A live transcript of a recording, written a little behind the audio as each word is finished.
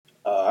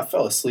I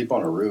fell asleep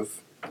on a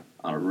roof.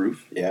 On a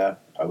roof? Yeah,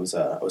 I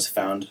was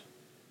found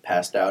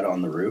passed out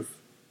on the roof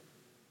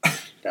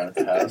down at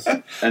the house.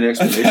 Any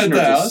explanation? At or the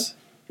just- house?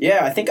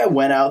 Yeah, I think I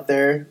went out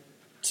there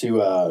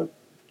to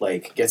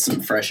get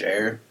some fresh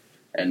air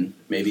and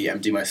maybe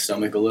empty my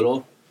stomach a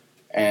little,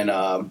 and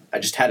I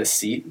just had a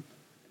seat,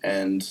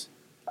 and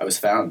I was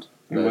found.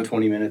 What-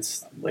 20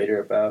 minutes later,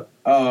 about.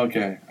 Oh,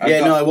 okay.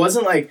 It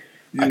wasn't like.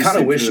 You I didn't kind of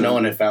sleep wish through no that.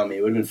 one had found me.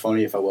 It would have been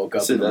funny if I woke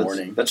up See, in the that's,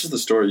 morning. that's just the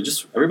story.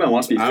 Everybody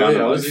wants to be found. I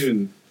in wasn't life.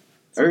 even.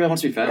 Everybody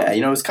wants to be found.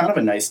 Yeah, it was kind of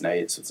a nice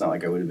night, so it's not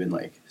like I would have been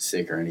like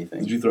sick or anything.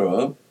 Did you throw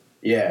up?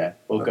 Yeah,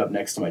 woke up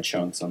next to my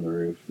chunks on the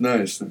roof.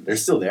 Nice. They're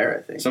still there,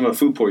 I think. Some of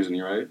food poisoning,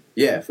 right?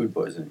 Yeah, food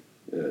poisoning.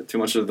 Yeah, too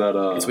much of that.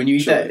 It's when you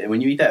eat chili. that when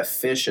you eat that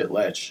fish at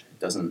Lech, it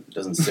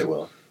doesn't sit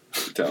well.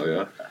 Tell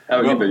ya. How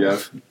about you, Big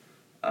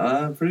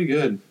Ev? Pretty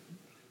good.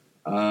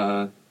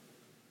 I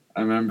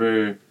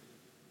remember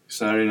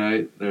Saturday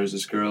night there was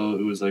this girl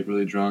who was like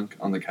really drunk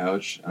on the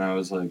couch, and I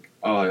was like,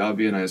 "Oh, like, I'll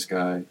be a nice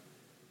guy."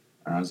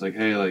 And I was like,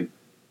 "Hey, like,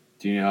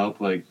 do you need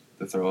help, like,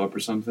 to throw up or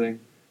something?" And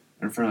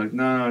her friend like,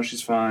 "No,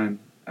 she's fine."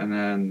 And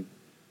then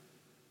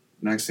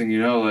next thing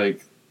you know,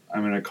 like,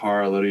 I'm in a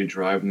car literally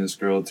driving this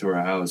girl to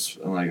her house,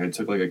 and like I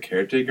took like a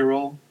caretaker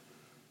role,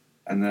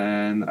 and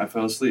then I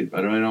fell asleep. I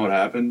don't really know what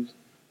happened.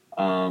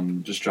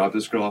 Just dropped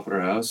this girl off at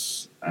her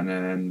house, and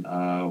then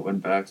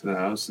went back to the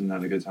house and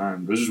had a good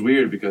time. It was just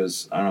weird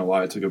because I don't know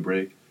why I took a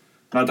break.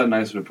 Not that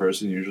nice of a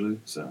person usually,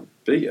 so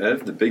Big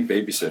Ev, the big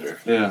babysitter.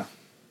 yeah.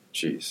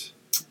 Jeez.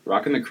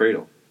 Rocking the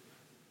cradle.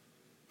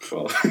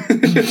 Well.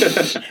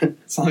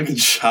 It's not like a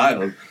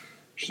child.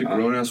 She's a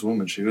grown ass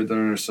woman. She could have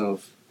done it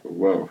herself.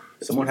 Whoa.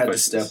 Someone had to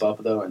step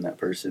up though, and that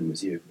person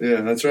was you.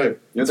 Yeah, that's right. You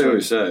know what they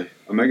always say.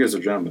 Omegas are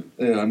gentlemen.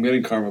 Yeah, I'm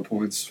getting karma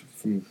points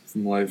from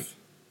life.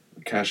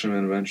 Cash them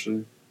in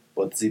eventually.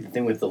 But see, the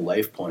thing with the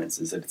life points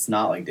is that it's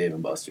not like Dave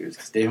and Buster's.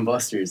 Because Dave and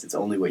Buster's, it's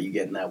only what you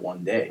get in that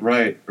one day.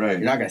 Right. You're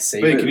not gonna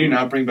save Wait, it. can you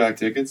not bring back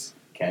tickets?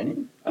 Can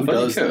you? I Who thought you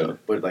does could. though?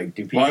 But like,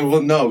 do people?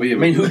 Well, no. I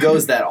mean, who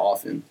goes that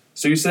often?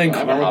 So you're saying I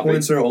have a karma hobby.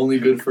 points are only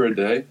good for a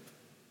day?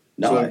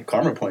 No, So- like,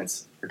 karma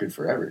points are good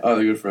forever. Oh,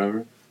 they're good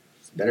forever.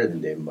 It's better than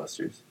Dave and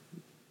Buster's.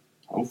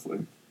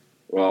 Hopefully.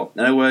 Well,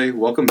 anyway,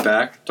 welcome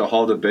back to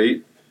Hall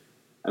Debate.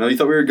 I know you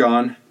thought we were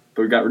gone,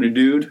 but we got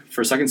renewed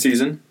for second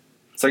season,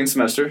 second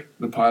semester.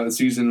 The pilot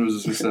season was a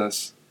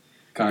success.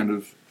 Kind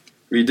of.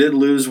 We did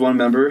lose one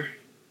member.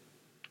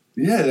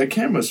 Yeah, that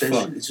camera's They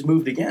fucked. just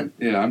moved again.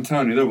 Yeah, I'm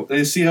telling you,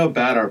 they see how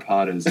bad our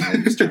pod is and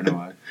they just turn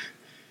away.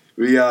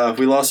 We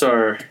lost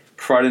our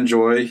pride and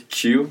joy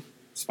Q.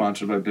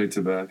 Sponsored by Big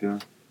Tobacco.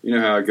 You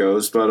know how it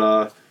goes,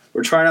 but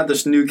we're trying out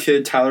this new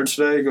kid Tyler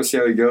today. Go see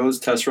how he goes.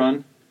 Test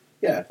run.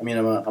 Yeah, I mean,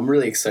 I'm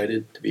really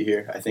excited to be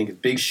here. I think it's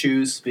big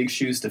shoes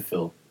to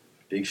fill.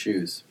 Big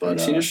shoes, Have you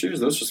but seen his shoes?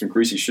 Those are some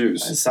greasy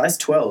shoes. size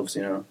 12s.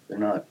 You know, they're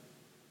not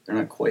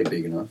quite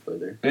big enough, but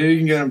they're. Maybe you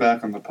can get him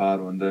back on the pod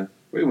one day.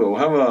 We will. We'll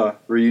have a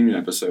reunion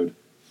episode.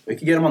 We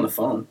could get them on the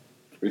phone.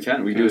 We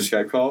can. We can do a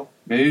Skype call.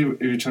 Maybe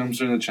if you turn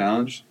him in the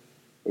challenge.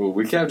 Ooh,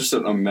 we can have just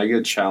an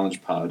Omega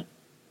challenge pod.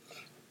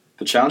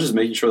 The challenge is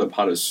making sure the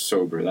pod is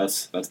sober.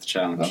 That's the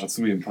challenge. No, it's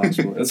going to be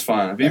impossible. It's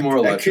fine. It'd be more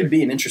That electric. could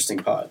be an interesting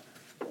pod.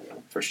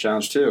 First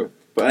challenge too.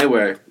 But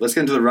anyway, let's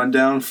get into the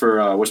rundown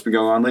for what's been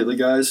going on lately,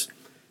 guys.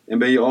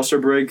 NBA All-Star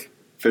break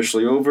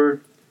officially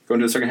over. Going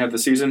to the second half of the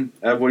season.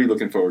 Ev, what are you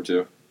looking forward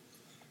to?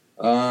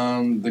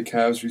 The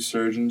Cavs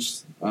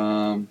resurgence.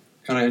 Kind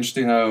of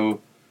interesting how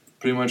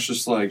pretty much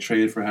just like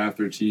traded for half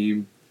their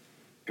team.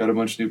 Got a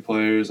bunch of new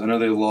players. I know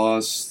they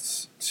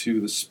lost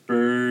to the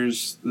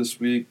Spurs this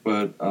week,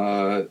 but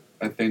I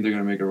think they're going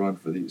to make a run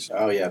for these.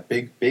 Oh yeah,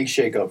 big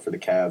shake up for the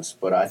Cavs,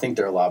 but I think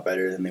they're a lot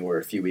better than they were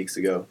a few weeks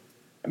ago.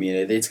 I mean,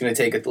 it's going to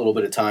take a little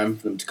bit of time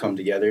for them to come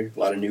together. A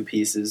lot of new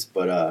pieces,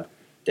 but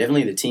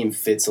definitely the team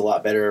fits a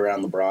lot better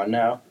around LeBron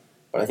now.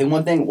 But I think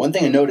one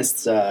thing I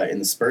noticed in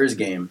the Spurs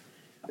game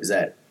is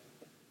that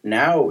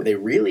now they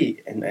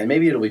really, and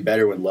maybe it'll be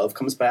better when Love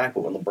comes back,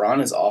 but when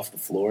LeBron is off the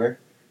floor,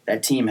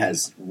 that team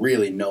has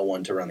really no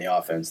one to run the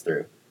offense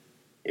through.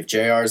 If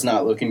JR is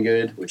not looking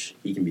good, which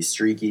he can be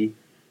streaky,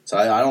 so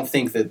I don't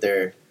think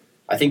that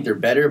I think they're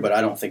better, but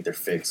I don't think they're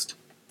fixed.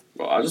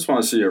 Well, I just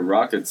want to see a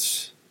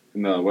Rockets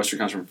in the Western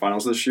Conference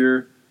Finals this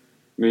year.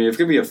 I mean, if it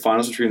could be a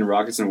finals between the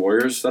Rockets and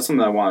Warriors, that's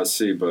something I want to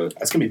see, but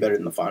That's going to be better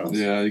than the finals.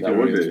 Yeah, you That could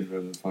would really be. get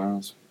to the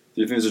finals.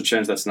 do you think there's a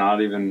chance that's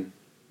not even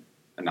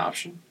an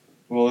option?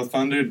 Well, the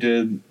Thunder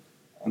did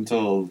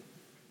until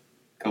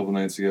a couple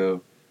nights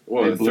ago.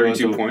 What, They blew out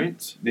 32 the-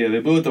 points? Yeah, they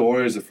blew out the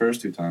Warriors the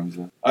first two times.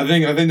 Though. I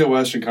think the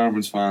Western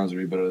Conference Finals would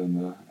be better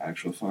than the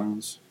actual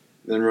finals.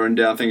 Then running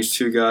down things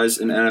too, guys,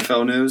 in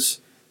NFL news.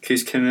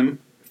 Case Keenum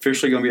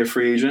officially going to be a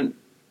free agent.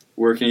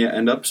 Where can he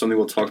end up? Something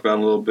we'll talk about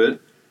in a little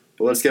bit.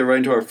 But let's get right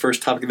into our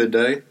first topic of the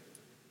day.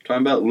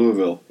 Talking about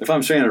Louisville. If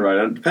I'm saying it right,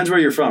 it depends where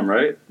you're from,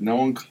 right? No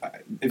one.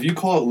 If you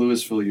call it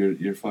Louisville,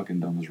 you're fucking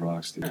dumb as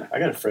rocks, dude. I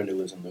got a friend who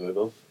lives in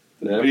Louisville.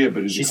 But yeah,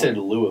 but She said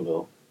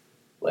Louisville.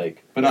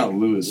 Like, but not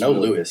Louis. no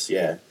Louis,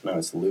 yeah. No,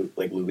 it's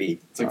like Louis.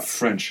 It's like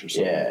French or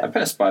something. I Yeah.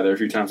 passed by there a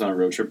few times on a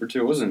road trip or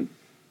two. It wasn't.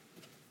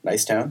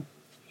 Nice town.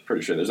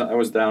 Pretty sure. I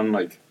was down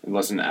like in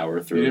less than an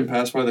hour through. You didn't it.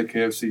 pass by the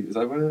KFC. Is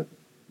that what it?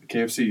 The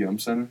KFC Yum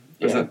Center?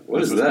 Yeah.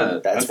 What is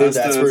that? That's where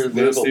that's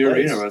Louisville the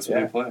arena. plays. That's where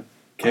Yeah. they play.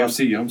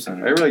 KFC Yum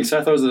Center. I really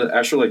thought it was an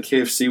actual like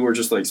KFC where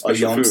just like A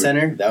special Yum food.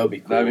 Center? That would be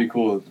cool. That'd be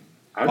cool.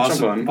 I'd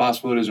jump on.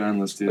 Possibilities are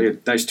endless, dude.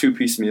 Like a nice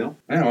 2-piece meal.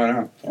 Yeah, why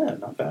not? Yeah,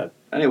 not bad.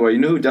 Anyway, you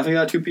know who definitely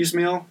got a 2-piece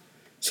meal?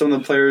 Some of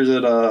the players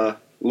at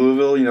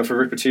Louisville, for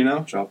Rick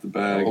Pitino. Drop the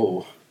bag.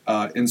 Oh,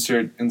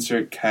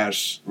 Insert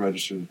cash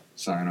register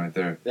sign right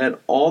there. They had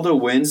all the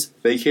wins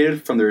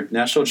vacated from their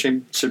national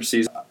championship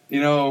season.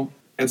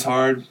 It's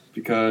hard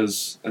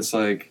because it's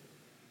like,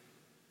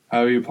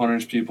 how do you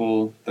punish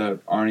people that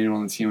aren't even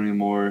on the team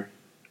anymore?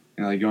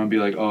 You want to be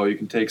like, oh, you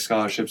can take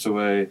scholarships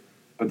away,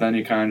 but then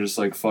you kind of just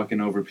like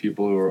fucking over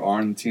people who are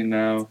on the team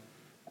now.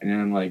 And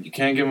then like you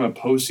can't give them a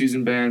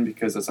postseason ban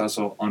because that's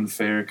also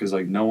unfair because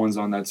like no one's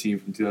on that team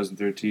from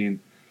 2013.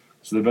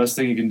 So the best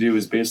thing you can do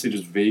is basically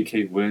just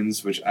vacate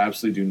wins, which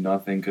absolutely do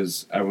nothing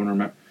because everyone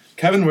remember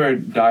Kevin Ware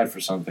died for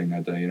something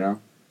that day.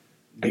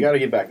 they got to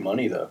get back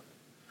money though.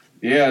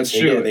 Yeah, it's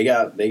true. They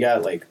got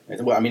like.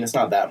 Well, I mean, it's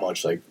not that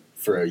much like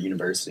for a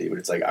university, but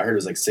it's like I heard it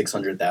was like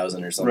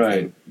 600,000 or something.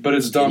 Right, but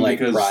it's dumb in, like,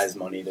 because prize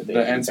money that they the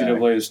give back.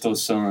 NCAA is still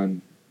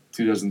selling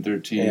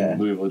 2013 Yeah.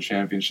 Louisville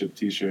Championship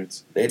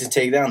T-shirts. They had to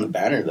take down the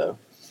banner though.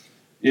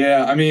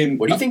 Yeah, I mean,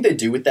 What do you think they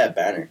do with that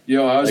banner?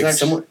 Yo, I was Like,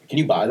 actually can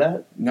you buy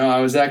that? no,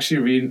 I was actually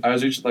reading. I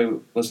was actually like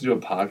listening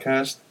to a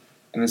podcast,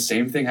 and the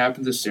same thing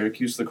happened to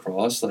Syracuse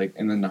lacrosse, like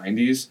in the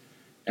 '90s.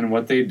 And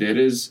what they did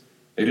is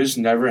they just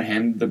never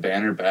handed the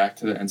banner back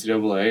to the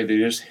NCAA. They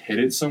just hid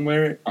it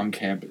somewhere on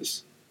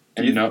campus,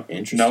 and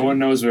Interesting. no one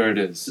knows where it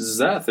is. Is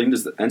that a thing?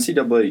 Does the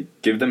NCAA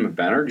give them a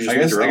banner? Or do you just I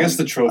make guess your I own? guess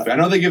the trophy. I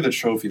know they give the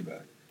trophy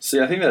back. See,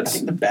 I think I that's.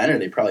 think the banner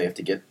they probably have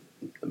to get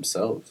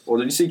themselves. Well,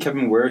 did you see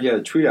Kevin Ware? He had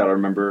a tweet out, I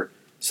remember,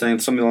 saying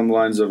something along the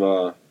lines of,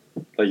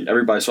 like,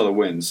 everybody saw the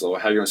wins, so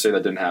how are you going to say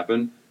that didn't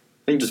happen?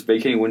 I think just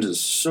vacating wins is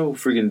so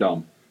freaking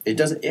dumb. It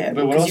doesn't. Yeah,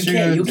 But what because else you are you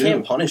can't. You gonna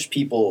can't do? punish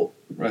people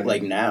Right.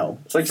 like now.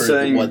 It's like for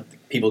saying- what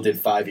people did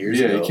 5 years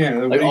Yeah, ago. you can't.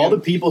 What Like are you all the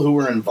gonna- people who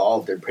were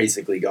involved are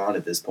basically gone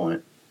at this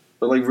point.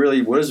 But, like,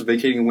 really, what does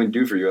vacating a win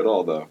do for you at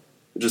all, though?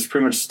 It just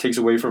pretty much takes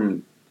away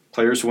from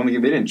players who won the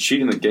game. They didn't cheat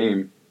in the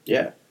game.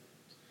 Yeah,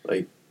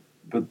 like,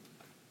 But-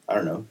 I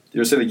don't know. You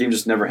know, say the game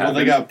just never Well, happened.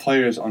 they got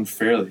players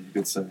unfairly, you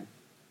could say.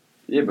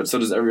 Yeah, but so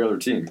does every other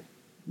team.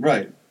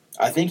 Right.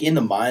 I think in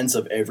the minds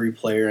of every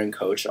player and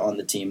coach on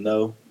the team,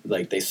 though,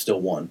 like they still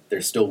won.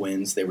 There's still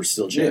wins. They were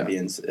still Yeah.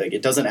 champions. Like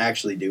it doesn't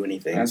actually do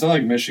anything. And it's not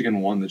like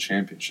Michigan won the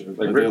championship.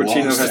 Like, They Rick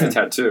Pitino lost. has the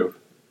tattoo.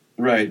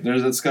 Right.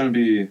 That's going to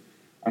be.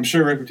 I'm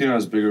sure Rick Pitino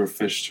has bigger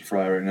fish to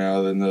fry right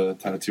now than the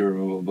tattoo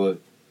removal, but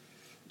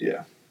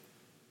yeah.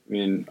 I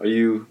mean,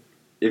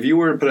 if you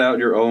were to put out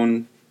your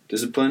own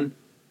discipline,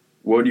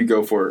 what would you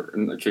go for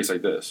in a case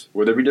like this?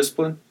 Would there be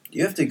discipline?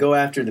 You have to go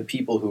after the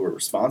people who are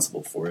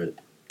responsible for it.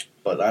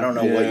 But I don't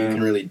know what you Yeah.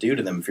 can really do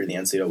to them if you're the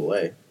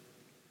NCAA.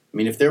 I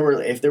mean, if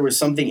there was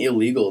something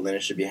illegal, then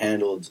it should be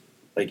handled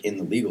like in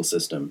the legal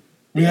system.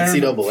 The Yeah.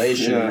 NCAA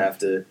shouldn't Yeah. have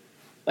to.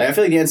 Like I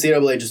feel like the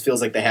NCAA just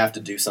feels like they have to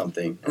do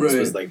something. And This Right.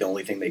 was like the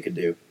only thing they could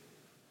do.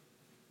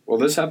 Well,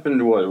 this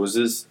happened. What was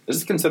this? Is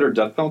this considered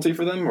death penalty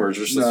for them, or is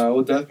just No,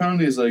 well, death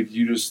penalty is like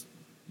you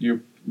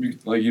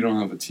don't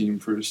have a team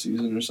for a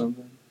season or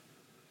something.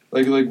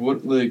 What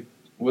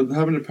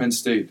happened to Penn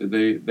State? Did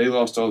they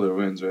lost all their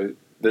wins, right?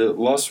 they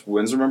lost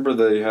wins? Remember,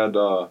 they had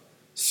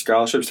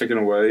scholarships taken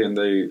away, and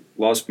they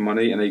lost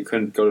money, and they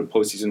couldn't go to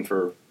postseason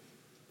for a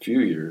few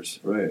years.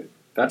 Right.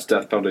 That's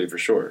death penalty for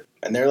sure.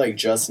 And they're like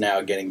just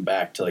now getting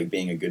back to like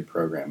being a good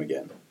program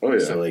again. Oh yeah.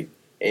 So like,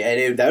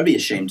 that would be a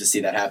shame to see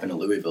that happen to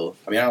Louisville.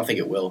 I mean, I don't think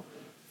it will,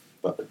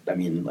 but I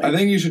mean, like, I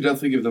think you should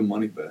definitely give them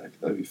money back.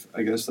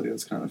 I guess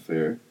that's kind of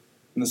fair,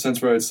 in the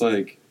sense where it's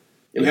like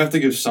you have to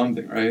give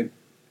something, right?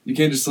 You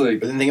can't just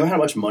like But then think about how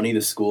much money the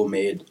school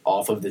made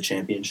off of the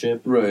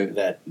championship. right.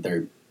 That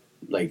they're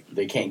like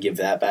they can't give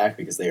that back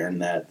because they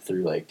earned that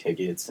through like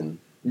tickets and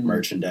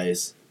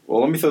merchandise.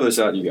 Well, let me throw this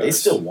out, you guys. They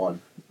still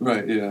won.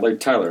 Right. Yeah.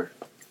 Like Tyler,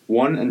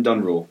 one and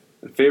done rule.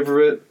 In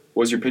favor of it?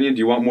 What's your opinion? Do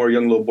you want more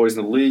young little boys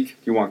in the league? Do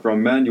you want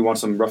grown men? Do you want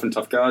some rough and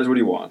tough guys? What do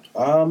you want?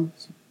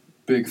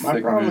 Big My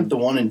thick problem man. with the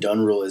one and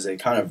done rule is it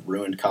kind of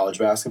ruined college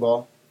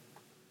basketball.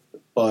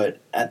 But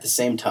at the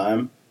same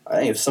time, I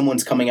think if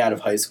someone's coming out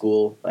of high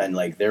school and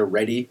like they're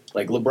ready,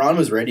 like LeBron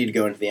was ready to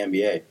go into the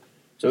NBA,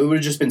 so it would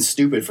have just been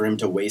stupid for him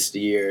to waste a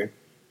year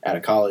out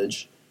of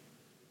college.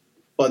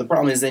 But the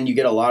problem is then you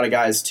get a lot of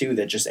guys too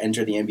that just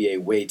enter the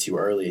NBA way too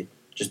early,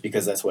 just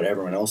because that's what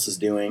everyone else is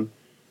doing.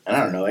 And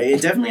I don't know,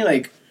 it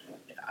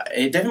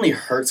definitely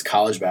hurts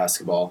college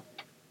basketball.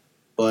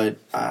 But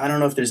I don't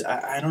know if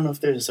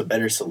there's a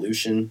better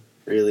solution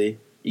really.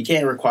 You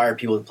can't require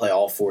people to play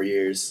all 4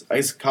 years. I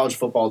guess college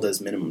football does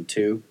minimum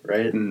 2,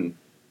 right? Mm.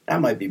 That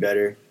might be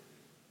better.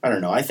 I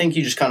don't know. I think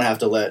you just kind of have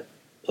to let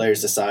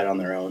players decide on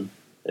their own.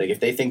 Like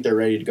if they think they're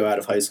ready to go out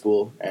of high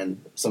school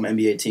and some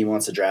NBA team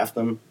wants to draft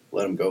them,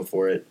 let them go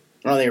for it.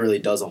 I don't think it really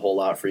does a whole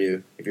lot for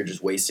you if you're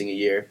just wasting a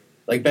year.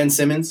 Like Ben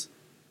Simmons.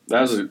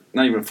 That was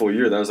not even a full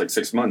year. That was like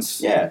 6 months.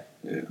 Yeah.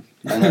 Yeah.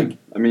 And like,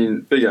 I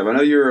mean, Big Ev, I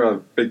know you're a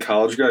big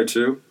college guy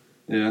too.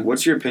 Yeah.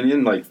 What's your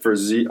opinion, like, for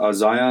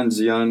Zion?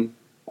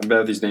 I'm bad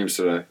with these names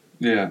today.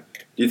 Yeah.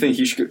 Do you think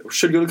he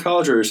should go to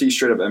college, or is he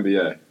straight up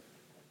NBA?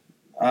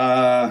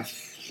 I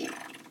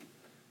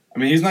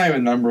mean, he's not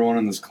even number one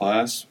in this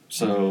class,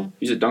 so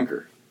He's a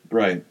dunker.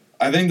 right.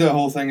 I think the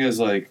whole thing is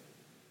like,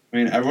 I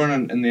mean,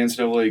 everyone in the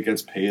NCAA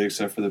gets paid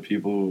except for the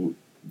people who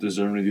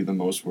deserve to do the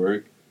most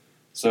work.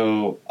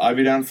 So I'd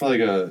be down for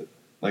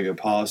like a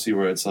policy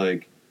where it's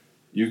like,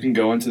 you can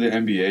go into the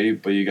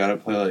NBA, but you gotta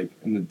play like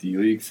in the D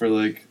League for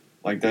like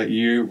that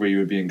year where you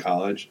would be in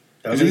college.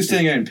 Because you're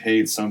still getting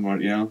paid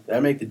somewhat, you know.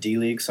 That'd make the D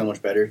League so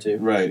much better too.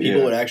 Right.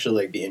 People would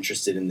actually like be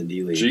interested in the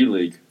D League. G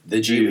League.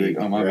 The G League.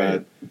 Oh my right.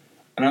 bad.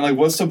 And I'm like,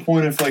 what's the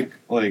point if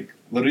like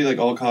literally like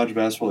all college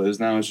basketball is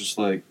now is just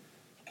like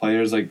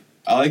players like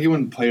I like it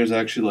when players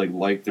actually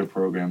like their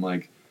program.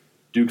 Like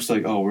Duke's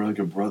like, oh, we're like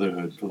a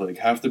brotherhood, but like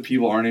half the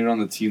people aren't even on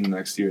the team the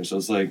next year, so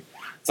it's like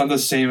it's not the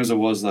same as it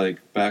was like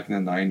back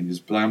in the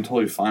 '90s. But I'm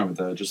totally fine with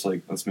that. Just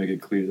like let's make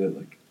it clear that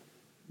like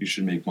you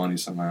should make money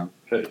somehow.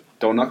 Hey,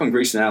 don't knock on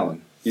Grayson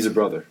Allen. He's a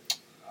brother.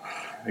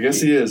 I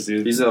guess he is,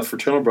 dude. He's a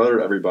fraternal brother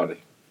to everybody,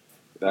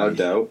 without a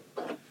doubt.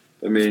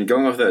 I mean,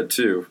 going off that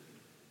too,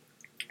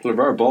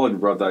 LeVar Ball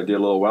brought the idea a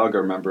little while ago.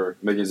 Remember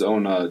making his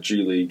own G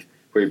League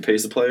where he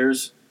pays the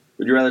players.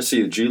 Would you rather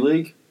see the G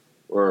League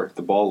or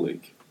the Ball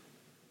League?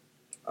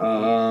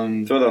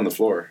 Throw that on the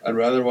floor. I'd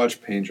rather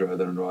watch paint dry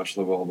than watch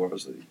LeVar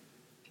Ball's league.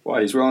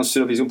 Why? He's willing to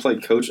suit up. He's gonna play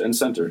coach and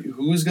center.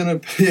 Who's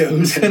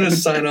gonna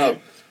sign up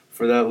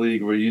for that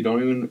league where you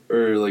don't even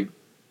or like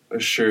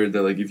assured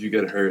that like if you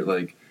get hurt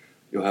like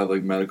you'll have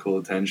like medical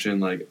attention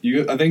like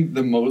I think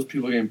the most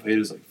people getting paid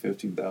is like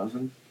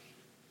 15,000,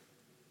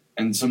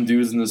 and some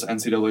dudes in this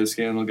NCAA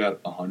scandal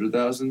got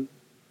 100,000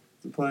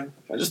 to play.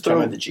 I just Talking throw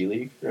about the G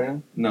League right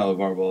now? No,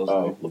 LeVar Ball's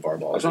league. LeVar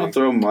Ball. I just want to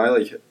throw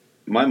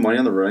my money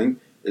on the ring.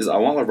 Is I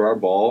want LeVar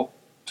Ball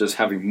just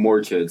having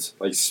more kids,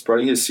 like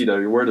spreading his seed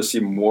everywhere to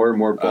see more and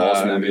more balls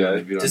in the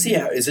NBA. Does he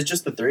have? Is it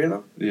just the three of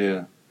them?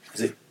 Yeah.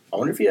 I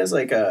wonder if he has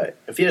like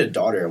if he had a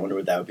daughter. I wonder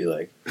what that would be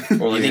like. Or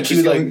You like, think a, he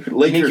would like? You think he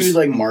Lakers. would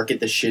like market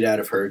the shit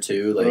out of her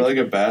too? or like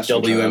a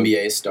bastard child.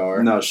 WNBA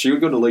star. No, she would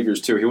go to Lakers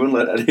too. He wouldn't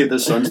let any of the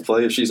Suns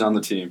play if she's on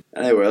the team.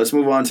 Anyway, let's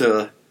move on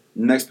to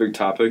next big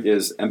topic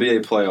is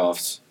NBA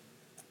playoffs.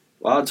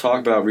 A lot of talk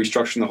about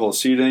restructuring the whole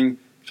seeding,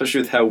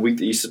 especially with how weak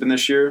the East has been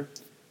this year.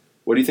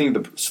 What do you think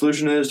the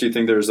solution is? Do you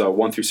think there's a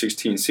 1 through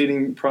 16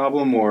 seeding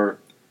problem, or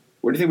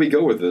where do you think we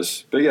go with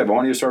this? Big Ev, I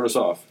want you to start us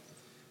off.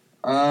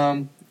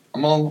 I'm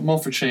all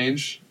for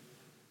change.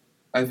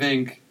 I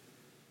think,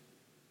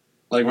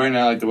 like right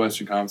now, like the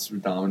Western Conference has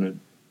been dominant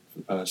for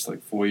the past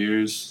like 4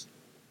 years.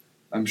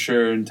 I'm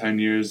sure in 10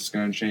 years it's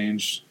going to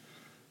change,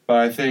 but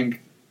I think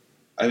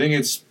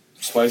it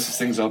spices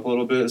things up a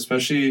little bit.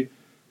 Especially,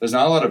 there's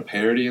not a lot of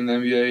parity in the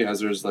NBA as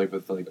there's like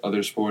with like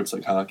other sports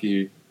like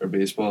hockey or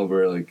baseball,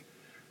 where like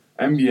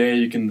NBA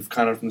you can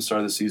kind of from the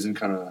start of the season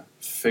kind of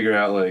figure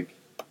out like,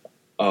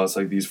 oh, it's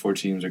like these 4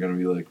 teams are going to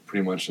be like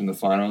pretty much in the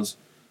finals.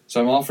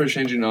 So I'm all for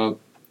changing up.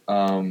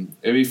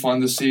 It'd be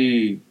fun to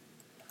see,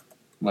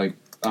 like,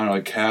 I don't know,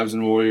 like Cavs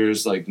and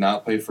Warriors, like,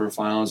 not play for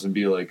finals and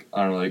be, like,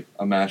 I don't know, like,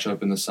 a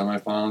matchup in the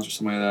semifinals or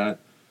something like that.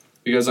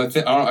 Because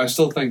I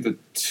still think the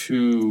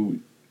 2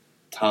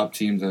 top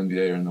teams in the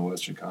NBA are in the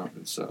Western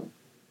Conference, so.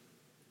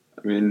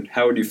 I mean,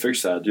 how would you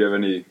fix that? Do you have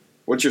any...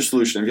 What's your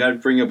solution? If you had to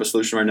bring up a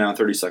solution right now in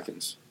 30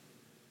 seconds.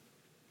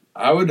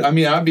 I'd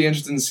be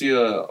interested to see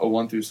a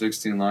 1 through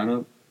 16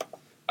 lineup.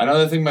 I know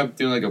they're thinking about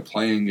doing, like, a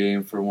playing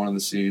game for one of the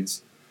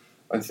seeds,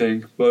 I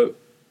think, but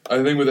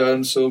I think with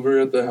Adam Silver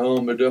at the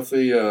helm, they're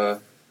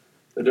definitely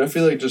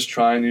like just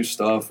trying new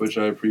stuff, which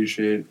I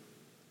appreciate.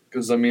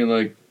 Because I mean,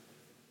 like,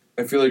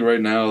 I feel like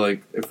right now,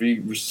 like if we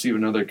receive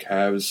another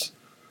Cavs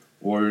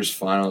Warriors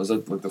final, is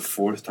that like the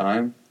 4th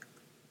time?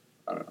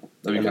 I don't know.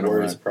 That'd be And the kind of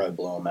Warriors weird. would probably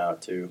blow them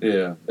out too.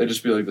 Yeah, it'd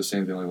just be like the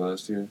same thing like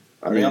last year.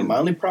 I mean, my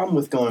only problem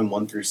with going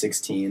 1 through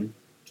 16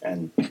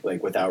 and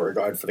like without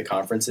regard for the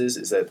conferences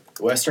is that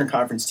the Western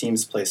Conference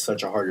teams play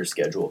such a harder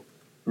schedule.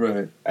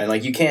 Right. And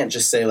like you can't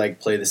just say like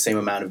play the same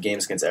amount of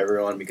games against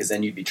everyone because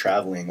then you'd be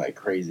traveling like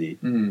crazy.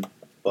 Mm.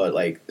 But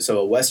like so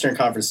a Western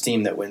Conference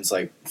team that wins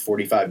like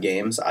 45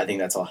 games, I think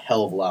that's a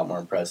hell of a lot more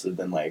impressive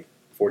than like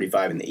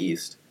 45 in the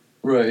East.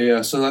 Right.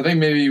 Yeah. So I think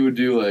maybe you would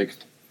do like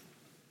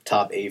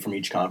Top 8 from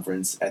each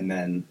conference and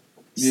then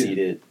seed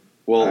it.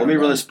 Well, let me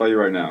know. run this by you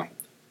right now.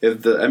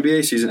 If the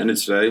NBA season ended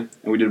today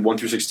and we did 1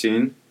 through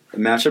 16, the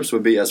matchups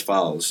would be as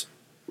follows: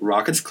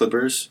 Rockets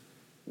Clippers,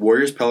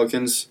 Warriors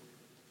Pelicans,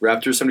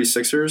 Raptors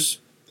 76ers,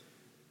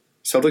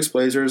 Celtics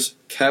Blazers,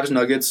 Cavs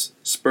Nuggets,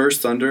 Spurs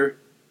Thunder,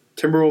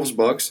 Timberwolves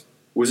Bucks,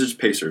 Wizards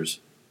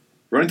Pacers.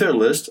 Running through the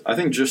list, I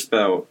think just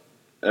about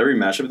every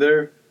matchup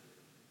there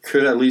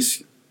could at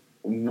least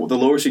the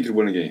lower seed could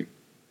win a game.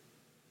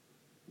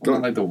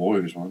 not like the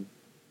Warriors one.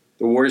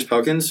 The Warriors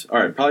Pelicans, all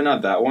right, probably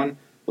not that one.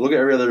 But look at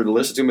every other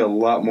list; it's gonna be a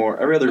lot more.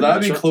 Every other But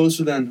that'd be matchup-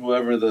 closer than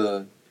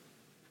whoever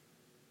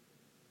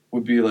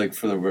would be like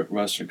for the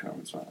Western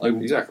Conference one. Like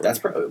exactly. That's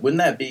couldn't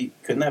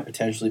that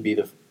potentially be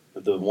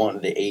the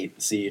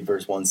 8th seed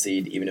versus 1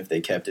 seed, even if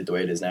they kept it the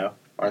way it is now?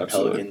 Aren't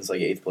Absolutely. the Pelicans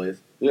like 8th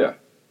place? Yeah,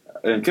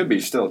 and it could be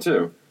still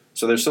too.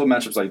 So there's still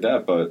matchups like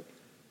that, but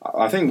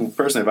I think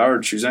personally, if I were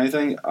to choose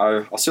anything,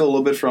 I'll steal a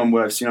little bit from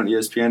what I've seen on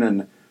ESPN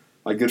and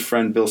my good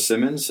friend Bill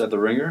Simmons at The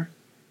Ringer.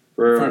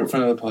 Friend of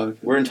the podcast.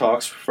 We're in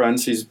talks,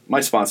 friends. He's my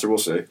sponsor. We'll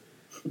see.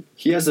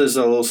 He has this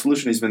little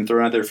solution he's been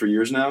throwing out there for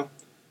years now.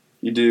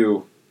 You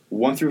do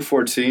 1 through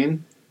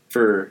 14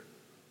 for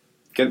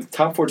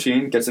top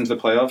 14 gets into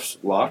the playoffs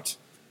locked,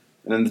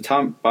 and then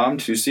the bottom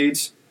 2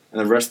 seeds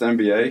and the rest of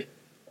the NBA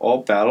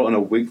all battle in a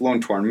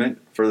week-long tournament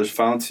for the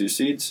final 2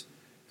 seeds.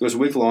 It goes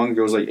week long. It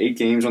goes like 8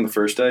 games on the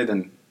first day.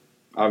 Then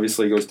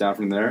obviously it goes down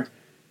from there.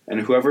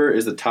 And whoever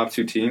is the top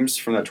 2 teams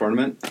from that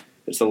tournament,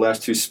 it's the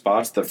last 2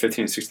 spots, the 15th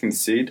and 16th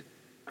seed,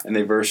 and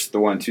they verse the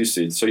 1 and 2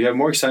 seeds. So you have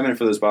more excitement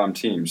for those bottom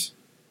teams.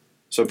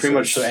 So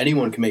So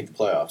anyone can make the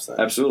playoffs then.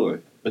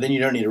 Absolutely. But then you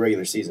don't need a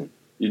regular season.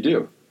 You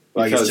do.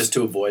 Well, I guess just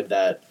to avoid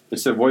that.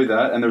 It's to avoid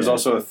that, and there's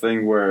also a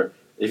thing where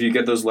if you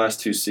get those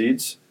last 2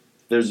 seeds,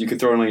 you could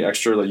throw in like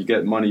extra, like you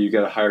get money, you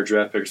get a higher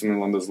draft pick, something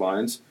along those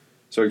lines.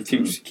 So it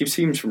keeps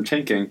teams from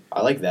tanking.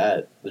 I like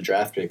that, the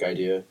draft pick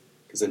idea,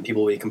 because then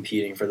people will be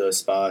competing for those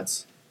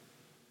spots.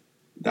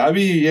 That'd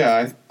be,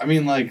 yeah. I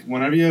mean, like,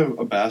 whenever you have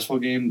a basketball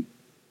game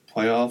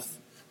playoff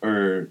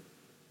or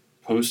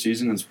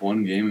postseason, it's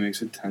 1 game, it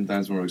makes it 10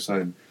 times more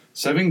exciting.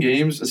 7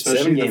 games,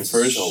 especially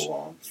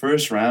the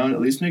first round,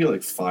 at least make it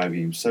like 5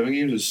 games. 7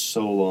 games is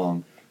so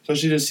long.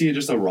 Especially to see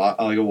just a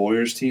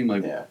Warriors team,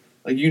 like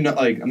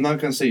I'm not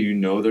gonna say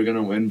they're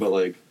gonna win, but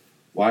like,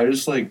 why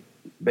just like.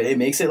 But it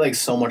makes it like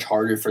so much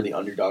harder for the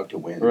underdog to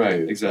win. Right,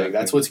 dude. exactly. Like,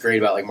 that's what's great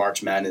about like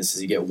March Madness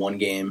is you get 1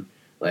 game.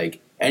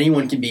 Like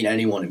anyone can beat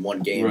anyone in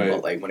 1 game, right.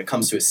 But like when it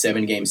comes to a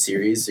 7-game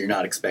series, you're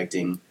not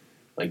expecting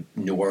like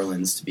New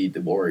Orleans to beat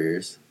the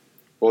Warriors.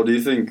 Well, do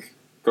you think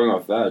going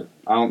off that,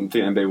 I don't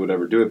think NBA would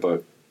ever do it,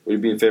 but would you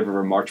be in favor of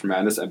a March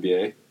Madness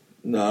NBA?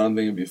 No, I don't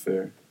think it'd be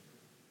fair.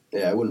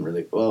 Yeah, I wouldn't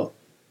really. Well,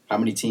 how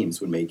many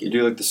teams would make it? You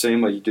do like the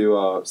same, like you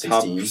do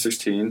 16. top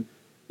 16.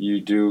 You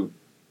do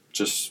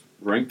just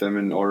rank them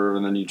in order,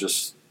 and then you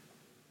just.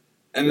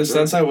 In the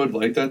sense, I would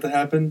like that to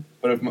happen,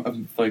 but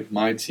if like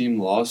my team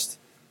lost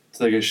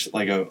to like a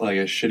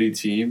shitty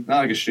team, not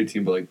like a shitty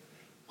team, but like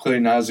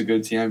clearly not as a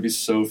good team, I'd be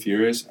so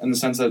furious. In the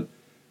sense that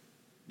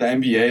the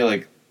NBA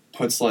like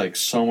puts like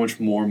so much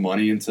more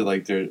money into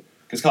like their.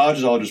 Because college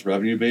is all just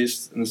revenue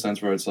based in the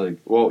sense where it's like.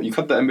 Well, you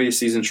cut the NBA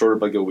season shorter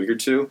by like a week or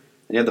 2, and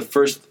you have the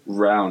first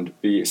round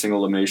be a single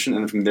elimination,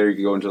 and then from there you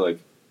can go into like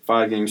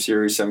 5-game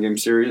series, 7-game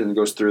series, and it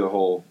goes through the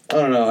whole. I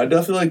don't know. I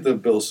definitely like the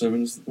Bill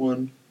Simmons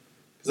one.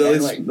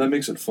 Because that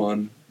makes it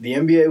fun. The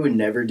NBA would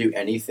never do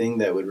anything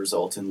that would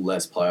result in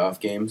less playoff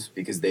games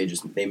because they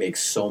make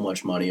so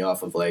much money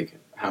off of like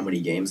how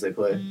many games they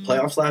play.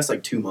 Playoffs last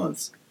like 2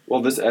 months.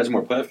 Well, this adds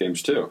more playoff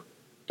games too.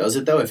 Does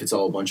it though? If it's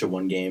all a bunch of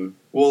 1 game.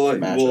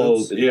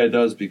 Matchups? Yeah, it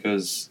does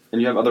because.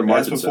 And you have other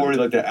markets. That's before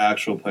like the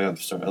actual playoffs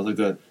start. I was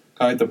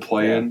like the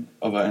play-in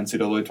of an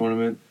NCAA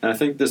tournament. And I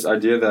think this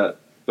idea that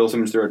Bill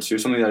Simmons threw out too,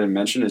 something that I didn't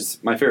mention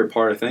is my favorite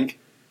part. I think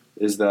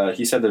is that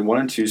he said that 1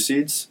 and 2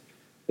 seeds.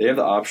 They have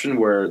the option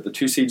where the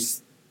 2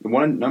 seeds,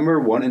 number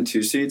 1 and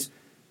 2 seeds,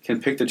 can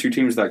pick the 2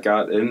 teams that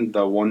got in the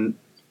 15th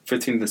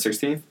and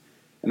 16th,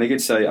 and they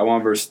could say, I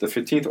want versus the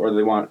 15th, or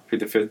they want to pick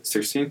the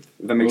 16th,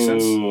 if that makes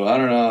sense. I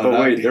don't know.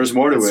 But wait, there's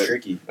more to it.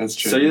 Tricky. That's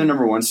tricky. Say you're the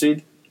number 1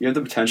 seed, you have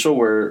the potential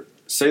where,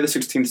 say the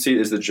 16th seed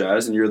is the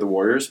Jazz and you're the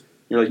Warriors,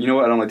 you're like, you know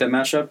what, I don't like that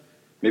matchup.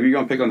 Maybe you're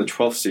going to pick on the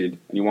 12th seed,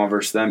 and you want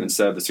versus them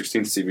instead of the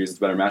 16th seed because it's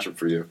a better matchup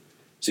for you.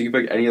 So you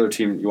can pick any other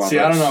team you want. See,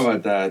 I don't know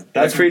about that.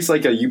 That creates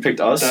like a you picked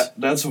us.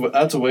 That's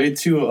way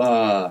too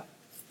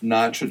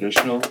not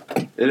traditional.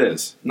 It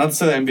is. Not to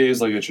say the NBA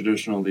is like a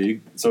traditional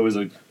league. It's always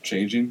like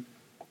changing.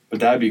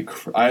 But that'd be.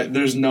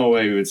 There's no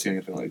way we would see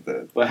anything like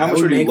that. But how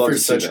much would you love to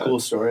see such cool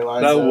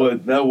storylines?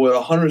 That would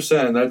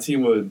 100%. That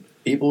team would.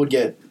 People would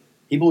get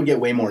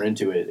way more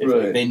into it if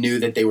like, they knew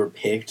that they were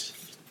picked.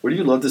 Would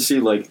you love to see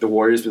like the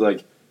Warriors be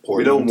like, Portland.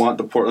 We don't want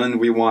the Portland.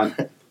 We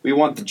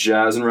want the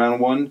Jazz in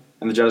round 1.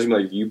 And the Jazz can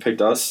be like, you picked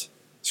us,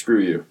 screw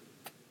you.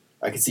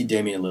 I could see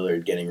Damian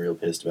Lillard getting real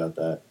pissed about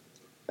that.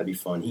 That'd be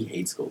fun. He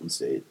hates Golden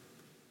State.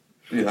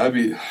 Yeah, that'd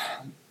be.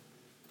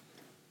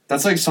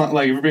 That's like something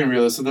like if we're being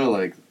realistic though.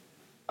 Like,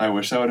 I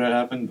wish that would have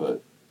happened,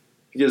 but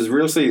because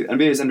realistically,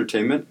 NBA is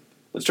entertainment.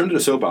 Let's turn it to a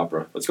soap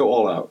opera. Let's go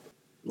all out.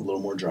 A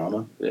little more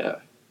drama. Yeah.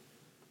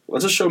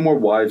 Let's just show more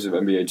wives of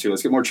NBA too.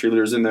 Let's get more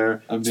cheerleaders in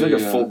there. It's like a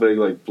full big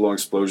like blowing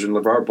explosion.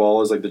 LeVar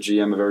Ball is like the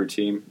GM of every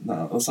team.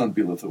 No, let's not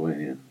be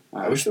Lithuania.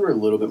 I wish there were a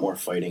little bit more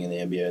fighting in the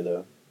NBA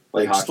though.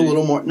 Like just hockey? a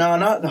little more. No,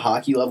 not the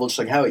hockey level. Just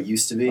like how it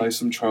used to be. Like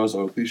some Charles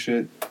Oakley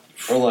shit,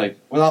 or like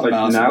without like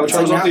mouse. now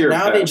Charles Oakley.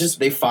 Now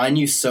they fine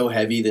you so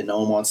heavy that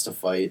no one wants to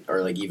fight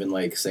or like even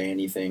like say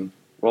anything.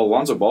 Well,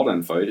 Lonzo Ball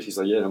didn't fight. He's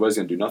like, yeah, nobody's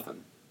gonna do nothing.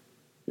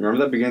 You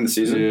remember that beginning of the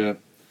season? Yeah,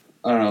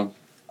 I don't know.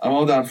 I'm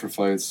all down for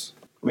fights.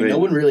 I mean, no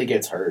one really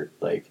gets hurt.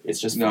 Like it's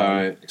just fun. No,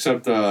 right.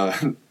 Except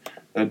that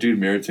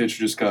dude Mirotic who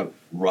just got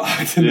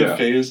rocked in the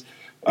face.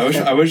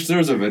 I wish there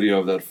was a video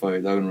of that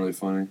fight. That would been really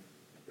funny.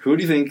 Who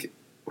do you think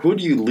who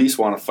do you least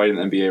want to fight in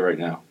the NBA right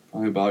now?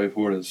 Probably Bobby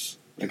Portis.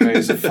 That guy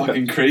is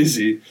fucking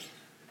crazy.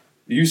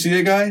 You see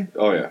that guy?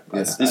 Oh yeah, Yeah,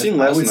 you seen I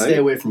last would night? stay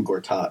away from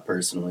Gortat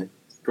personally.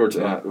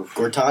 Gortat,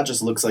 Gortat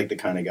just looks like the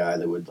kind of guy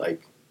that would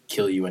like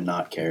kill you and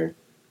not care.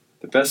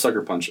 the best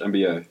sucker punch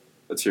NBA.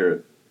 Let's hear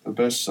it. The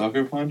best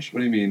sucker punch? What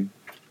do you mean?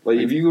 Like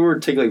if you were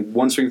to take like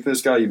one swing from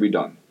this guy, you'd be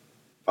done.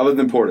 Other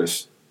than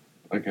Portis,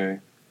 Okay.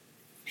 I'm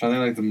trying to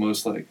think like the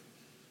most like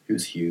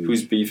Who's huge?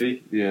 who's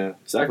beefy? yeah.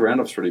 Zach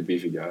Randolph's a pretty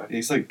beefy guy.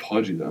 He's like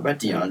pudgy though. What about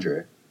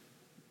DeAndre?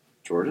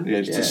 Jordan.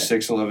 Yeah, just Yeah. a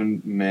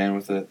 6'11" man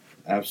with an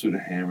absolute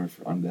hammer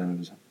on the end of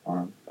his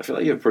arm. I feel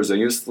like if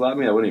Porzingis slapped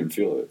me, I wouldn't even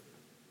feel it.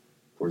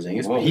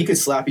 Porzingis, Whoa. but he could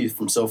slap you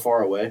from so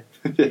far away.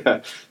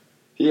 Yeah,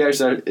 he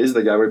actually is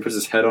the guy where he puts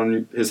his hand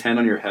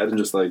on your head and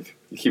just like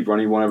you keep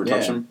running, you won't ever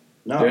touch Yeah. him.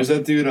 No, There's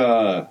that dude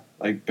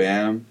like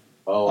Bam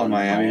on on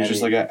Miami. He's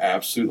just like an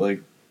absolute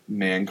like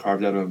man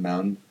carved out of a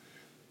mountain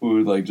who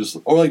would like just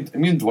or like I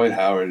mean Dwight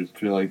Howard.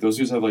 Like those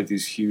dudes have like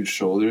these huge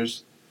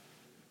shoulders.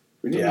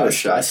 We need yeah. another I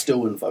shot. still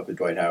wouldn't fuck with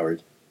Dwight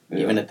Howard, Yeah.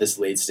 even at this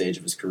late stage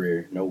of his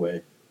career. No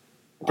way.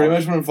 Pretty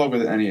much wouldn't fuck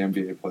with any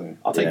NBA player.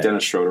 I'll take Yeah.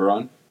 Dennis Schroeder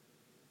on.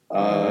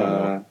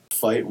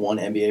 Fight one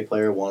NBA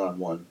player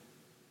 1-on-1.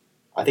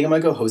 I think I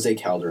might go Jose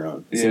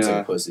Calderon. He seems Yeah.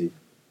 like a pussy.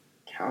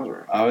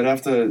 Calderon. I would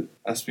have to.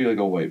 Has to be like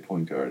a white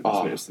point guard. That's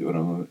Oh. basically what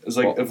I'm. It's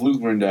like Well- if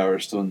Luke Lindauer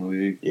is still in the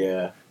league.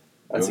 Yeah,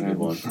 that's a Go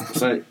good ahead. one.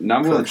 So now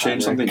I'm going Kirk to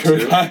change Heinrich. something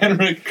Kirk too.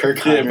 Heinrich. Kirk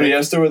Yeah, but he Heinrich.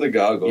 has to wear the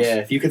goggles. Yeah,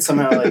 if you could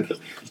somehow like You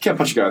can't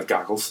punch a guy with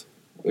goggles.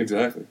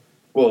 Exactly.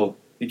 Well,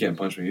 he can't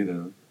punch me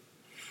either.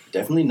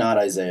 definitely not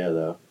Isaiah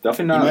though.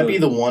 Definitely He not. might be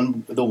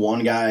the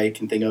one guy I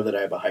can think of that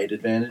I have a height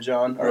advantage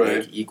on or Right.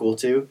 like equal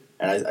to,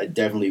 and I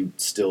definitely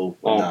still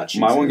would Oh, not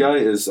choose my one him. guy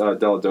is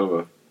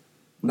Deladova.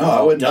 No,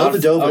 I would not.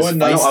 Dellavedova I is would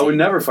not. No, I feisty. would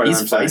never fight him.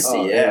 He's I'm saying. feisty.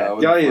 Oh, yeah. I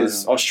would Guy fight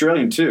is him.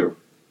 Australian too.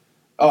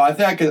 Oh, I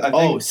think I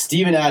Oh, think.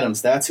 Steven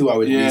Adams. That's who I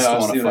would least Yeah,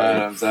 want to Steven fight.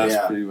 Adams. That's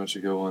yeah. pretty much a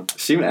good one.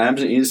 Steven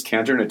Adams and Enes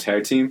Kanter in a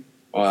tag team.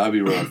 Oh, that'd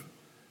be rough.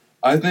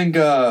 I think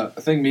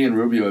me and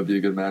Rubio would be a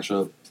good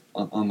matchup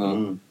on the.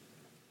 Mm.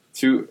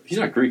 He's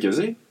not Greek, is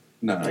he?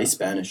 No, No, he's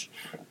Spanish.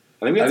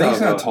 I think we I have think to he's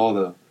have. not tall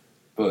though,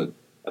 but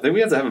I think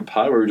we have to have a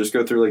pod where we just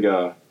go through like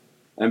a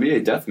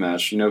NBA death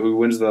match. You know who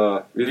wins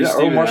the Maybe or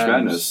Steven March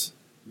Adams.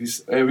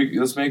 Madness.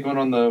 let's make one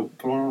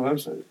put one on the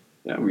website.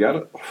 Yeah, we got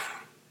it.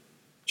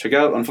 Check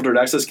out Unfiltered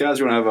Access, guys.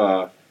 You want to have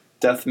a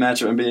death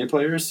match of NBA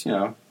players? You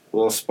know, a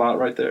little spot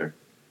right there.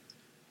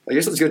 I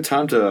guess it's a good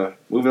time to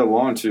move it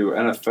along to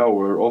NFL,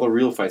 where all the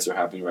real fights are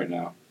happening right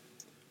now.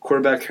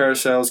 Quarterback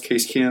carousels,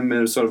 Case Keenum,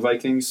 Minnesota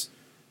Vikings,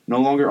 no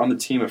longer on the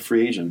team, a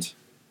free agent.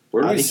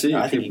 Where do I we think, see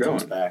I him think he keep going?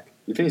 comes back.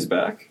 You think he's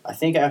back? I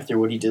think after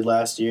what he did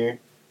last year,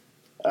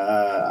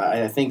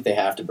 I think they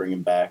have to bring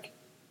him back.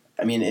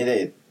 I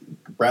mean,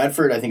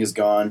 Bradford I think is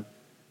gone.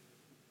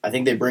 I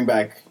think they bring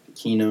back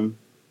Keenum.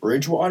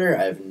 Bridgewater,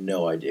 I have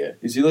no idea.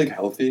 Is he like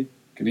healthy?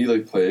 Can he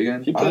like play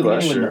again? He I played don't think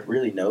last anyone year.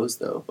 really knows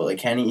though. But like,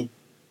 can he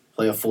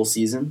play a full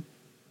season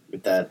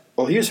with that?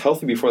 Well, he was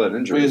healthy before that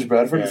injury. Wait, is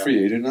Bradford a Yeah.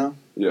 free agent now?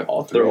 Yeah,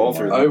 All three they're all of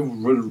them three. are. I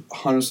would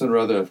 100%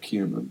 rather have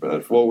Keenum than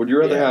Bradford. Well, would you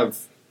rather Yeah. have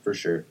For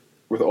sure.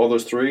 with all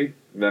those three,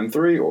 them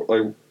three, or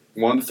like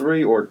 1 to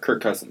 3, or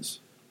Kirk Cousins?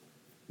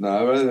 No,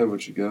 I'd rather have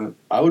what you got.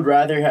 I would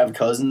rather have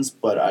Cousins,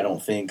 but I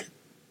don't think.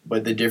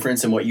 But the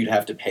difference in what you'd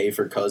have to pay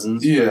for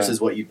Cousins Yeah.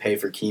 versus what you'd pay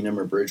for Keenum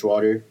or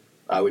Bridgewater,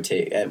 I would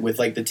take. And with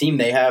like the team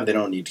they have, they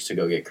don't need to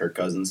go get Kirk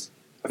Cousins.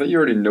 I think you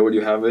already know what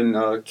you have in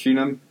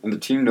Keenum, and the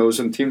team knows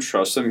him. The team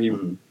trusts him. He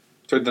Mhm.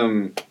 took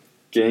them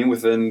game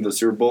within the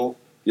Super Bowl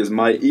because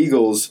my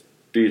Eagles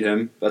beat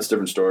him. That's a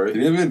different Did story.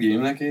 he have a good game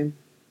in that game?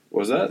 What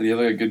was that? Did he have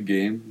like a good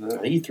game? I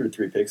think he threw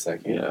 3 picks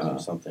that game Yeah. or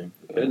something.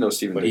 I didn't know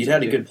Steven. But Diggs he'd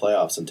had a did. good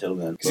playoffs until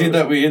then. Cause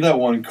we had that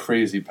one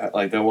crazy,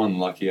 that one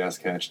lucky ass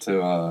catch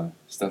to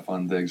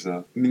Stephon Diggs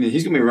though. I mean,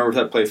 he's gonna be remembered for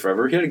that play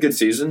forever. He had a good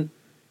season.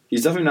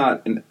 He's definitely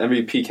not an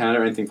MVP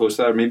candidate or anything close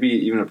to that, or maybe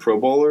even a Pro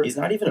Bowler. He's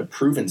not even a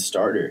proven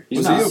starter. He's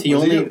Was not. He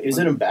was only he a- he was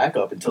in a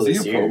backup until Was he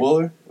this a year. Pro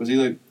Bowler? Was he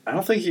like? I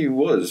don't think he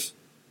was.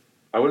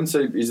 I wouldn't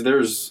say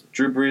there's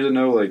Drew Brees. I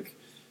know like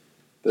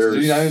there's.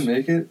 Did he not even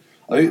make it?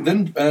 Like,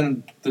 then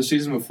and the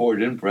season before,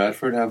 didn't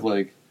Bradford have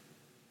like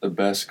the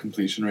best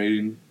completion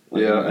rating?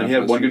 Like, Yeah, in and he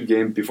had NFL? one good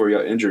game before he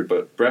got injured,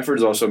 but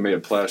Bradford's also made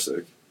of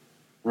plastic.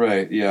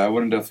 Right. Yeah, I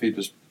wouldn't definitely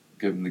just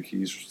give him the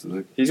keys to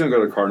the. He's gonna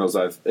go to Cardinals.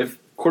 If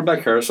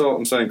quarterback carousel,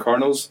 I'm saying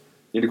Cardinals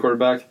need a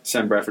quarterback.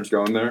 Sam Bradford's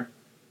going there.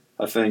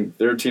 I think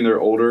their team, they're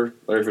older.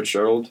 Larry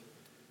Fitzgerald.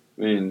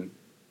 I mean,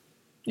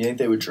 You think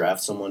they would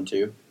draft someone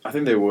too? I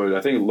think they would. I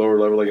think lower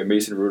level like a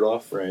Mason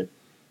Rudolph. Right.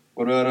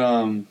 What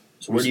about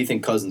So where do you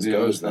think Cousins yeah,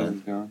 goes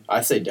Cousins then? going?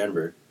 I say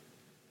Denver.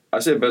 I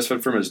say the best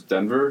fit for him is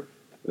Denver.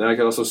 Then I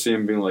could also see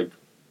him being like,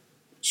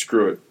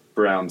 screw it,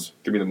 Browns,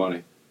 give me the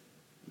money.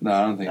 No,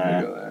 I don't think Nah.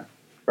 he'll go there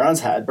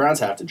Browns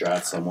have to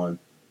draft someone.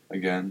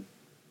 again.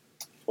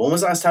 When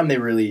was the last time they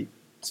really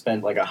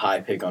spent like a high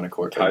pick on a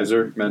court?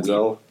 Kaiser,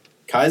 Menzel,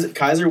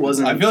 Kaiser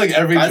wasn't I feel like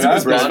every Kaiser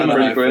draft was has bottom been a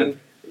Brandon high Brady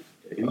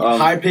pick. Quinn.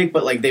 high pick,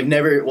 but like they've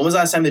never. When was the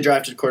last time they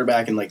drafted a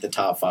quarterback in like the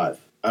top 5?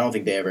 I don't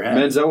think they ever had.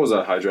 Menzel was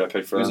a high draft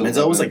pick for He was them.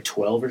 Menzel was 11. like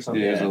 12 or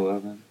something. Yeah, he's Yeah.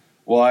 11.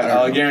 Well, I don't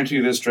I'll know. guarantee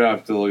you this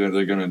draft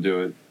they're gonna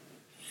do it.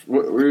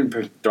 We're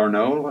in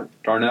Darnell,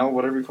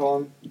 whatever you call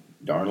him.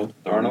 Darnold.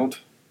 Darnold.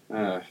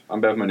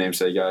 I'm bad with my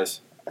namesake,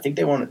 guys. I think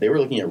they were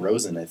looking at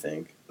Rosen. I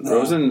think.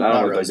 Rosen, I Not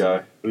don't like Rosen. that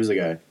guy. Who's the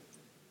guy?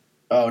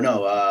 Oh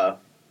no, I'm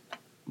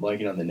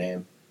blanking on the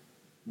name.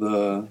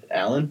 The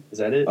Allen, is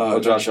that it?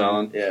 Josh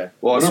Allen. Yeah.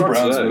 Well, I what a saw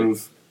Browns today,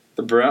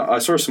 move. I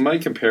saw somebody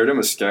compared him,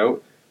 a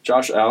scout.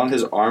 Josh Allen,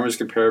 his arm is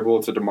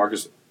comparable to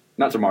Jamarcus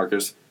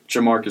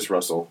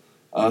Russell.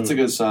 That's a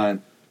good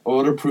sign. Oh,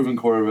 what a proven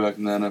quarterback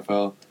in the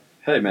NFL.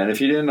 Hey, man, if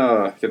he didn't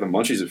get the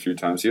munchies a few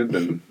times, he would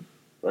have been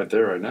right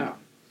there right now.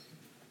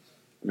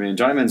 I mean,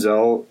 Johnny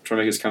Manziel trying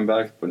to make his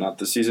comeback, but not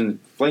this season.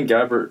 Blaine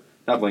Gabbert,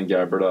 Blaine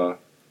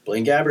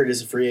Gabbert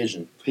is a free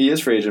agent. he is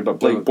free agent, but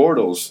Blake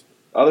Bortles,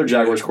 other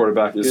Jaguars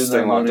quarterback, He is has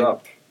staying that locked money.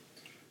 up.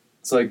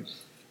 It's like,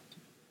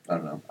 I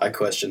don't know. I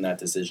question that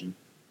decision.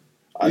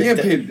 You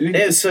get paid.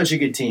 They have such a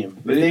good team.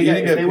 But If you they, get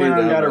if they went paid out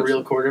and that got a much.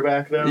 real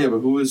quarterback, though, Yeah, but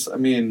who is? I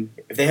mean,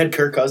 if they had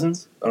Kirk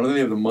Cousins, I don't think they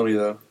have the money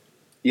though.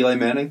 Eli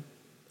Manning?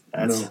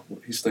 that's. No,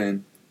 he's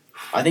staying.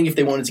 I think if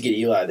they wanted to get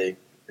Eli, they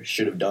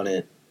should have done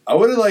it. I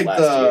would have liked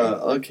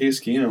Last Case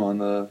Keenum on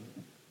the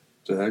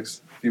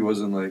Jags. If he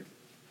wasn't like.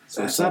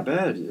 That's not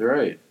bad. You're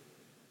right.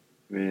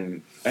 I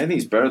mean, I think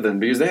he's better than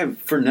because they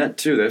have Fournette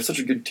too. They have such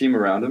a good team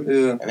around him.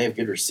 Yeah. And they have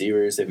good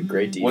receivers. They have a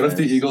great defense. What if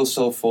the Eagles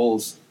sell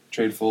Foles,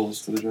 trade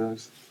Foles to the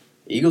Jags?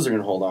 Eagles are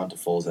going to hold on to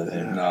Foles, I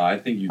think. No, I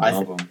think you I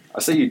dump him. I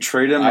say you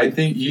trade him. I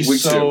think he's week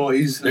so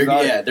he's They're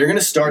going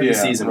to start the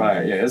season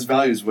right. Yeah, his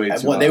value is way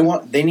And too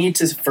what high. they need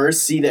to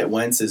first see that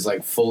Wentz is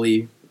like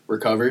fully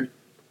recovered,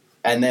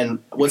 and then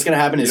what's going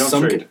to happen is You don't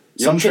some trade.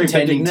 You some don't trade Big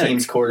contending Nick.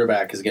 team's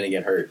quarterback is going to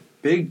get hurt.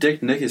 Big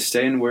Dick Nick is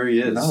staying where he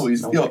is. No,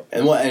 he's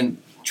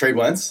And trade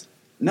Wentz?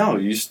 No,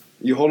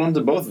 you hold on to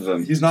both of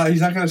them. he's not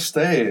going to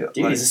stay.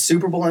 Dude, he's a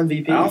Super Bowl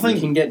MVP. I don't think-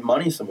 he can get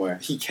money somewhere.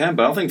 He can,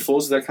 but I don't think Foles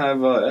is that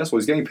kind of asshole.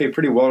 He's getting paid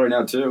pretty well right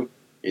now too.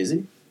 Is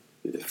he?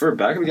 For a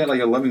backup, he got like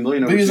 $11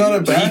 million. But he's not a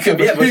overseas. backup.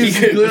 Yeah, but he He's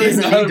could- clearly he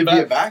doesn't not need to be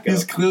a backup.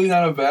 He's clearly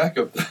not a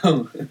backup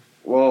though.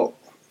 Well,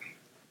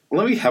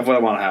 let me have what I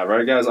want to have,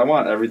 right, guys? I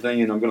want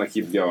everything, and I'm gonna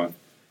keep going.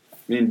 I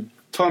mean,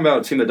 talking about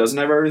a team that doesn't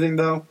have everything,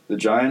 though, the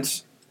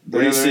Giants.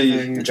 Where do you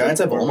see? The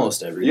Giants have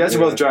almost everything. You guys are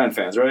both Giant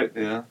fans, right?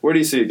 Yeah. Where do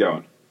you see it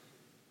going?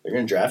 They're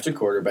going to draft a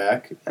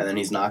quarterback, and then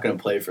he's not going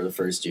to play for the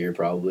first year,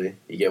 probably.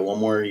 You get one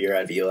more year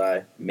out of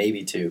Eli,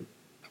 maybe two.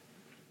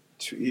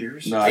 2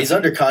 years. No, He's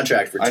under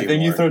contract for 2 I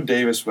think more. you throw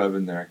Davis Webb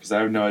in there because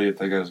I have no idea if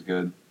that guy's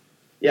good.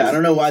 Yeah, I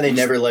don't know why they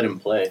never let him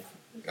play.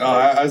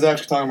 I was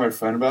actually talking to my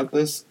friend about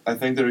this. I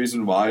think the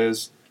reason why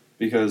is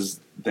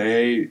because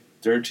their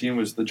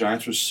team the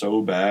Giants were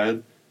so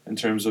bad in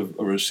terms of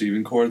a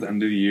receiving core at the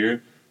end of the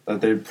year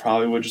that they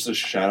probably would just have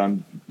shat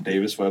on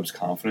Davis Webb's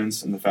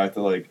confidence and the fact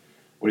that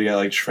what do you got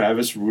like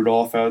Travis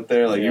Rudolph out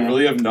there? Like you Yeah.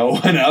 really have no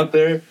one out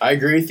there. I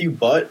agree with you,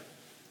 but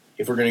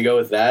if we're going to go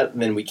with that,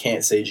 then we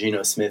can't say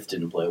Geno Smith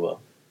didn't play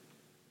well.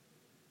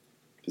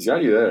 He's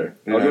got you there.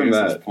 I'll give I him guess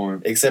that. that's the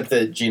point. Except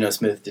that Geno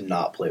Smith did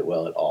not play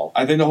well at all.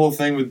 I think the whole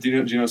thing with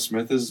Geno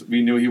Smith is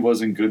we knew he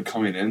wasn't good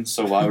coming in,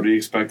 so why would we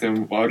expect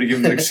him? Why would he give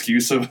him an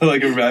excuse of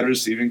like a bad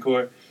receiving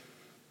core?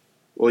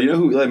 Well, you know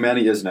who Eli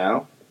Manning is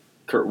now?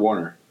 Kurt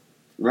Warner.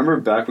 Remember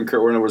back when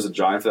Kurt Warner was a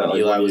Giant for that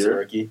Eli 1 was a year?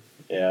 rookie.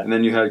 Yeah. And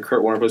then you had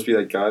Kurt Warner supposed to be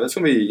that guy. That's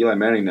going to be Eli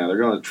Manning now. They're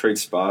going to trade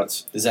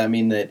spots. Does that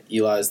mean that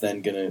Eli's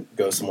then going to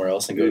go somewhere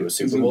else and go to a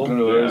Super Bowl? Going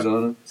to Yeah.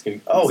 Arizona. He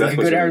could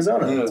Exactly. go to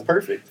Arizona. Yeah. That's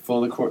perfect.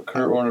 Full of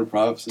Kurt Warner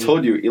props.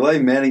 Told you, Eli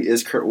Manning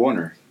is Kurt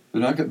Warner.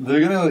 They're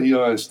gonna let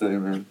Eli stay,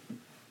 man.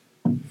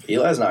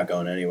 Eli's not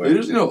going anywhere. They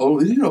just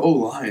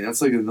O-line.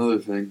 That's like another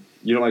thing.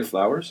 You don't like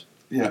Flowers?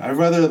 Yeah, I'd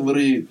rather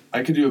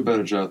I could do a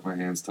better job with my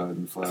hands tied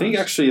than I Flowers. think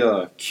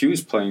actually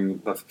Q's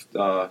playing left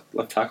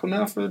tackle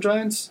now for the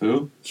Giants.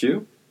 Who?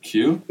 Q?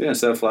 Q? Yeah,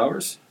 instead of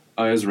Flowers.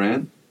 Ayaz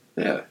Rand?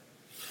 Yeah.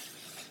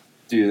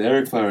 Dude,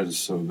 Eric Flowers is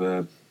so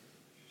bad.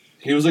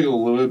 He was like a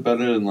little bit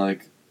better than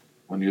like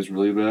when he was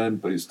really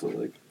bad, but he's still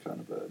like kind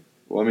of bad.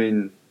 Well, I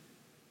mean,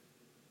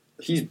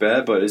 he's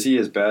bad, but is he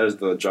as bad as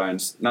the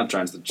Giants? Not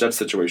Giants, the Jets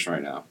situation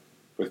right now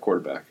with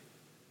quarterback.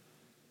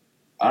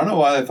 I don't know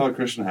why I thought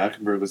Christian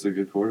Hackenberg was a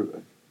good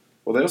quarterback.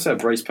 Well, they also have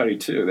Bryce Petty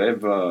too. They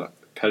have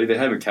Petty. They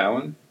have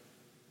McCowan.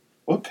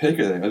 What pick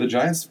are they? Are the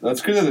Giants?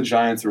 That's because the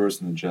Giants are worse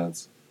than the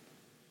Jets.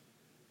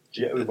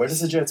 Where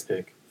does the Jets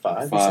pick?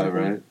 5? or 5, something?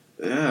 right?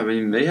 Yeah, I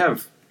mean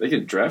they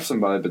could draft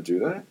somebody, but do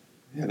that?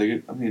 Yeah, they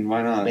could, I mean,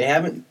 why not? They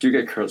haven't. Do you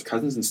get Kirk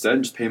Cousins instead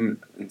and just pay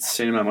him an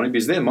insane amount of money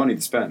because they have money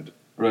to spend?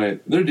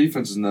 Right. Their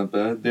defense isn't that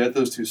bad. They had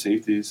those 2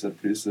 safeties that are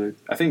pretty sick.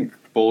 I think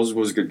Bowles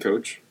was a good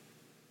coach.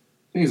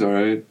 I think he's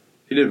alright.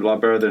 He did a lot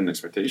better than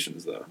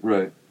expectations, though.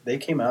 Right. They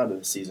came out of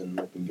the season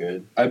looking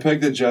good. I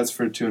pegged the Jets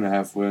for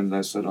 2.5 wins.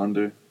 I said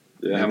under.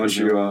 Yeah, Yeah, how much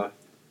for you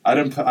I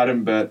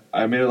didn't bet.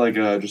 I made it like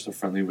just a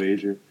friendly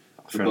wager.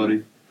 For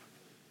buddy.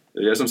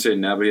 You guys don't say it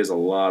now, but he has a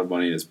lot of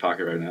money in his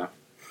pocket right now.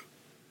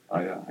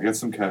 I got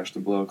some cash to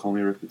blow. Call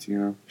me Rick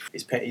Pitino.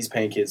 He's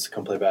paying kids to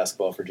come play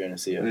basketball for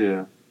Geneseo.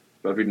 Yeah.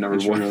 That'd be number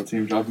Intramural one.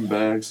 team dropping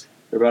bags.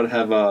 They're about to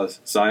have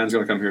Zion's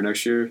going to come here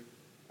next year.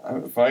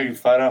 If I had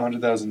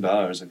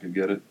 $100,000, I could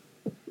get it.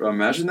 Bro,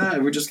 imagine that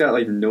if we just got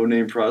like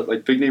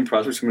big name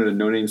prospects coming to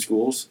no name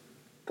schools.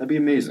 That'd be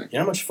amazing. You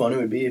know how much fun it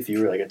would be if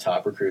you were like a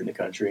top recruit in the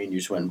country and you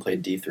just went and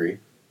played D3?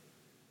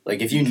 Like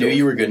if you knew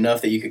you were good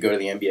enough that you could go to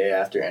the NBA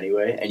after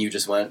anyway, and you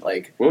just went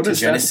like What would to his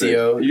stats be?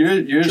 Geneseo,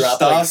 Your dropped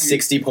stock, like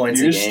 60 points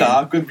a your game.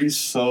 stock would be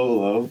so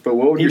low. But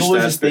what would People your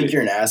would stats just think be?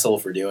 you're an asshole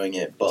for doing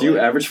it. But Do you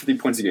like, average 50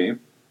 points a game?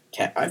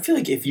 I feel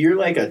like if you're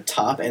like a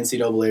top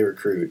NCAA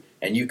recruit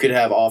and you could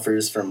have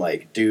offers from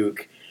like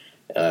Duke,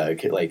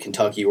 like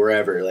Kentucky,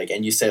 wherever, like,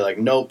 and you say like,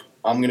 nope,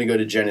 I'm gonna go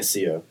to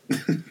Geneseo.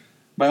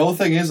 My whole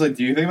thing is like,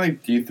 do you think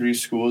like D3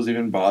 schools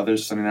even bother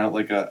sending out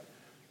like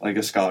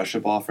a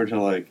scholarship offer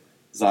to like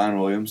Zion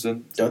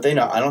Williamson? Don't they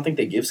not? I don't think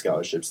they give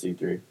scholarships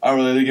D3. Oh,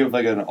 really? They give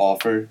like an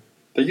offer?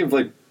 They give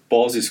like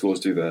ballsy schools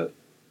do that.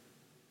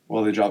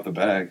 Well, they drop the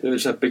bag. They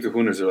just have big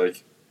kahunas. They're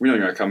like, we know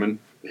you're not coming.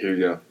 Here you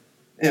go.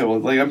 Yeah, well,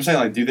 like I'm saying,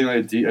 like, do you think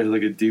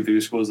like a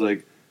D3 school is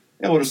like,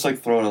 yeah, we'll just like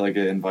throw out like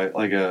an invite,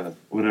 like a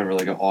whatever,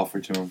 like an offer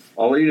to them.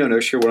 I'll let you know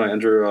next year when I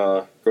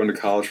enter going to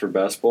college for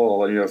basketball. I'll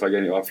let you know if I get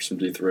any offers from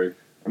D3.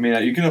 I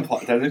mean, you can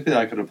apply. Technically,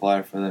 I could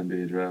apply for the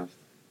NBA draft.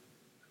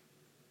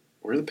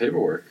 Where's the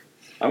paperwork?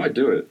 I might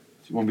do it.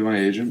 Do you want to be my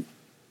agent?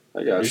 I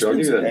got There's you. I'll been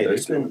give you some- that. hey,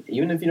 next there's time. been,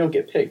 even if you don't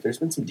get picked, there's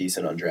been some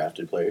decent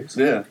undrafted players.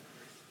 Yeah.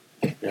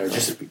 You know,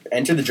 just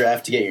enter the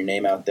draft to get your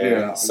name out there.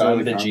 Yeah, sign I'll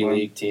with go a to G Combo.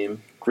 League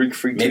team. Greek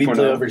Freak Maybe 2.0.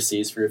 play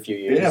overseas for a few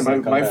years. Yeah,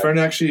 and come my back. friend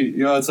actually,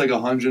 it's like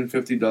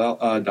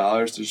 $150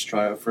 dollars to just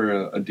try out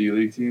for a D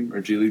League team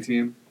or G League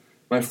team.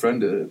 My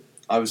friend did it.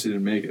 Obviously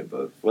didn't make it,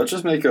 but Let's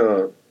just make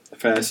a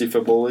fantasy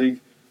football league,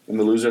 and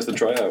the loser has to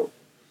try out.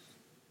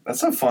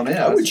 that's not fun.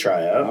 Yeah, I would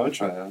try I out. would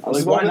try out. This Like,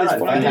 is why one of not?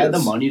 these If I had the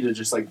ideas. money to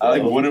just like, I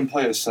like go, wouldn't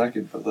play a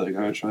second, but like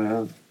I would try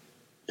out.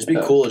 just be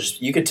cool.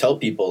 Just you could tell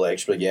people like,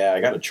 just be like, yeah,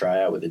 I got to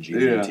try out with the G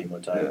League Yeah, team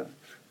one time. yeah. Like,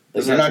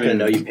 Doesn't they're not have to going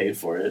to be- know you paid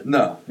for it.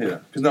 No, yeah,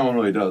 because no one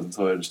really does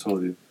until I just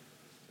told you.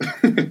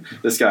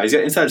 This guy, he's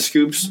got inside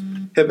scoops.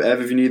 Hit up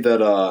Ev if you need that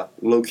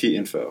low key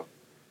info.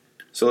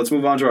 So let's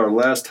move on to our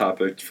last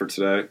topic for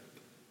today.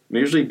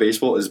 Major League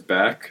Baseball is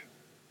back.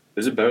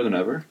 Is it better than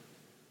ever?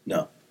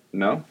 No.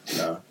 No?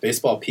 No,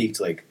 baseball peaked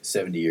like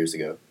 70 years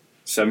ago.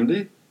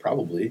 70?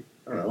 Probably.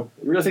 I don't know.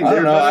 You really think I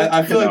they're don't know. better?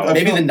 I feel like- I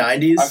Maybe feel- the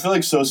 90s. I feel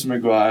like Sosa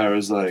McGuire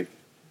was like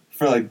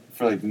for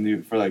the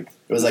new for like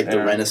it was like the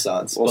era.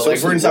 Renaissance. Well, but so like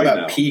it's we're going to talk right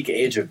about now. peak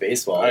age of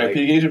baseball. All right, like,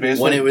 peak age of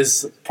baseball. when it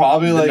was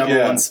probably the like number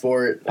yeah, one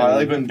sport. probably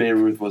like and- when Babe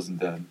Ruth wasn't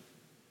dead,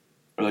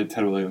 or like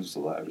Ted Williams was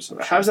alive or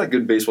something. How's that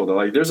good baseball, though?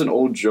 Like, there's an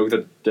old joke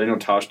that Daniel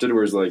Tosh did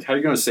where he's like, how are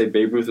you going to say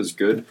Babe Ruth is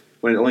good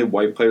when only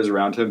white players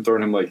around him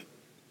throwing him like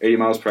 80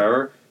 miles per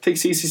hour? Take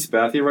CC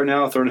Sabathia right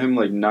now, throwing him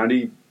like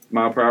 90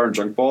 mile per hour in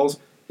junk balls.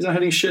 He's not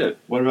hitting shit.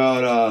 What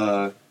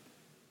about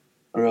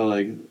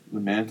like the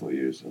Mantle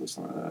years or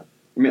something like that?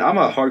 I mean, I'm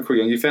a hardcore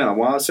Yankee fan. I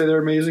want to say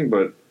they're amazing,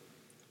 but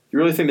you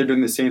really think they're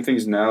doing the same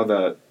things now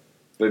that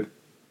like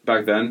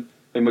back then?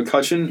 Like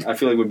McCutcheon, I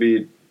feel like would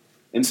be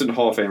instant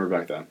Hall of Famer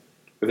back then.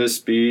 With his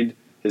speed,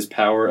 his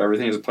power,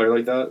 everything as a player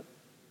like that.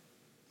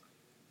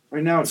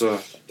 Right now, it's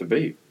a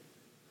debate.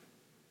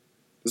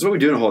 This is what we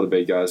do in a Hall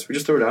debate, guys. We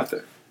just throw it out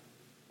there.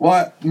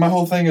 Well, my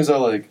whole thing is that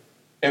like,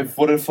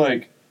 what if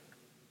like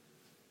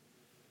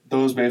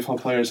those baseball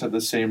players had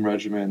the same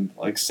regimen,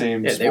 like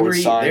same yeah,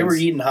 sports science? they were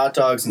eating hot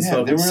dogs and they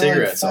smoking were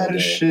cigarettes like all fat day.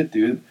 as shit,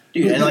 dude.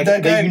 Dude, and like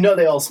that guy, you know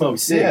they all smoke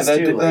cigs yeah,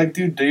 too. that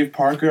dude Dave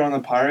Parker on the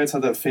Pirates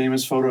had that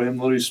famous photo of him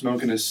literally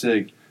smoking a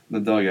cig in the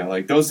dugout.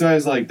 Like those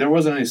guys, like there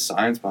wasn't any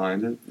science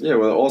behind it. Yeah,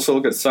 well, also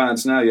look at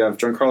science now. You have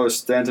Giancarlo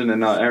Stanton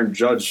and Aaron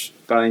Judge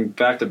batting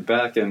back to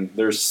back, and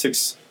they're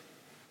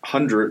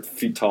 600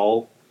 feet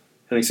tall,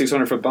 hitting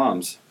 600-foot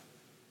bombs.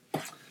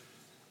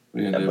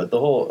 Yeah, but the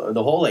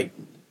whole like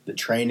the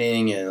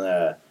training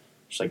and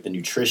just like the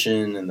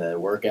nutrition and the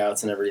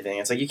workouts and everything,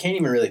 it's like you can't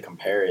even really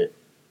compare it.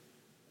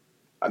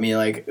 I mean,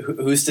 like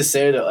who's to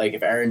say that like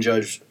if Aaron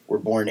Judge were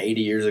born 80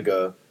 years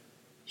ago,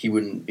 he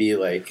wouldn't be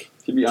like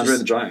He'd be Andre Just-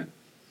 the Giant.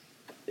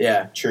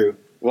 yeah, true.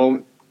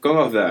 Well, going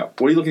off that,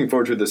 what are you looking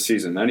forward to this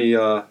season? Any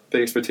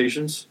big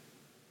expectations?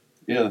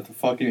 Yeah, the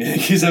fucking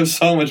Yankees have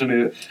so much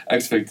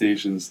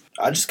expectations.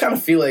 I just kind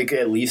of feel like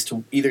at least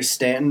either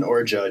Stanton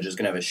or Judge is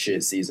gonna have a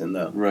shit season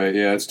though. Right?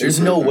 Yeah, it's too There's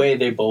no perfect. way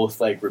they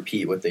both like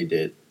repeat what they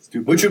did, It's too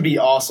which would perfect. be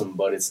awesome,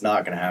 but it's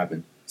not gonna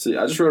happen. See,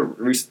 I just wrote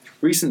a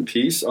recent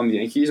piece on the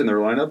Yankees and their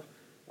lineup.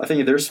 I think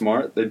if they're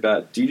smart, they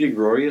bat Didi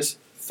Gregorius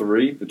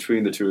 3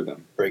 between the two of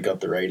them. Break up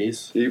the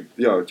righties.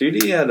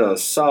 Didi had a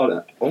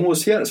solid,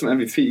 he had some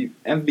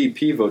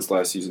MVP votes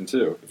last season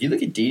too. If you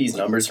look at Didi's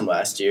numbers from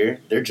last year,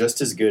 they're just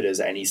as good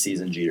as any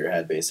season Jeter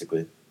had,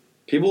 basically.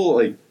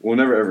 People will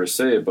never ever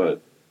say it,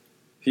 but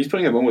he's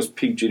putting up almost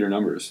peak Jeter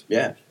numbers.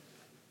 Yeah,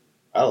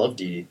 I love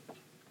Didi.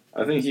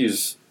 I think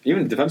he's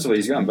even defensively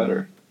he's gotten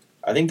better.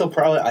 I think they'll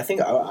probably. I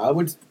think I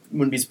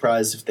wouldn't be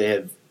surprised if they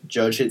have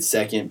Judge hit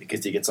second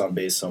because he gets on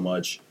base so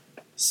much,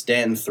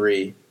 Stanton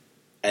 3,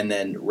 and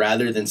then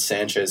rather than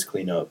Sanchez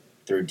clean up,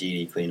 throw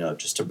Didi clean up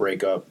just to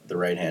break up the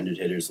right-handed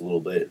hitters a little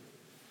bit.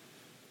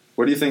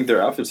 What do you think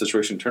their outfit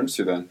situation turns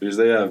to then? Because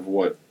they have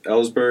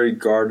Ellsbury,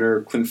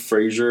 Gardner, Clint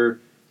Frazier,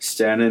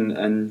 Stanton,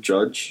 and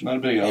Judge. Not a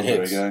big And Ellsbury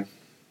Hicks. guy.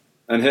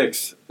 And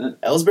Hicks,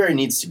 Ellsbury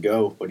needs to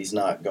go, but he's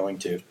not going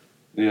to.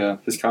 Yeah.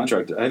 his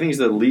contract. I think he's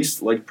the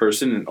least liked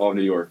person in all of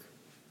New York.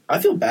 I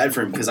feel bad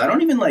for him because I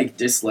don't even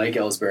dislike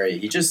Ellsbury.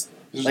 He just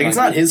He's it's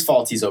not his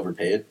fault he's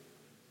overpaid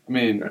I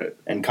mean, Right.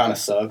 and kind of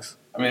sucks.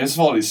 his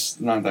fault he's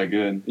not that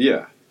good.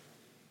 Yeah.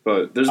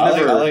 But there's I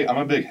never... like, I'm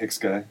a big Hicks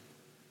guy.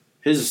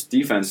 His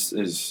defense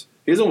is...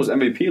 He's almost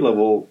MVP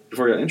level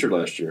before he got injured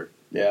last year.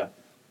 Yeah,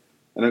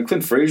 And then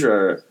Clint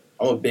Frazier,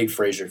 I'm a big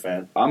Frazier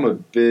fan. I'm a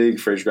big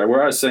Frazier guy.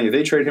 Where I was saying, if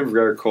they trade him for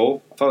Garrett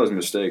Cole, I thought it was a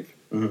mistake.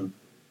 hmm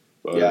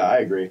But Yeah, I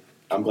agree.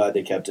 I'm glad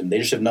they kept him. They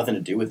just have nothing to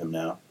do with him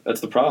now.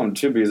 that's the problem,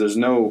 too, because there's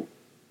no...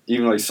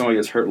 Even somebody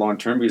gets hurt long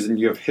term, because then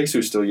you have Hicks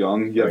who's still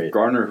young. You have Right.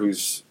 Gardner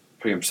who's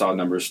putting up solid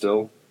numbers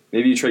still.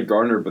 Maybe you trade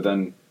Gardner, but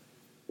then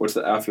what's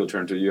the outfield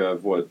turn to? You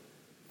have,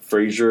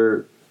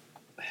 Frazier,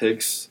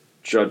 Hicks,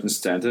 Judge, and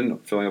Stanton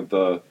filling up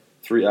the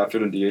 3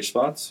 outfield and DH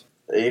spots?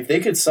 If they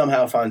could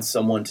somehow find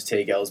someone to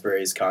take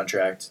Ellsbury's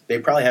contract, they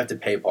probably have to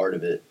pay part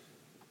of it.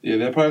 Yeah,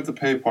 they probably have to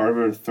pay part of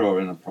it or throw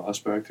in a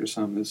prospect or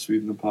something to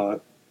sweeten the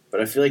pot.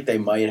 But I feel like they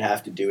might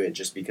have to do it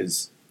just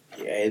because,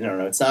 I don't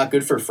know, it's not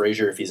good for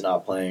Frazier if he's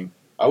not playing.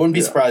 I wouldn't be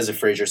Yeah. surprised if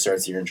Frazier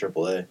starts the year in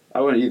AAA. I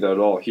wouldn't eat that at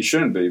all. He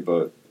shouldn't be,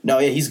 but No,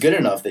 yeah, he's good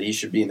enough that he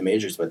should be in the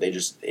majors, but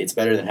it's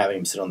better than having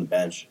him sit on the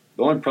bench.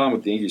 the only problem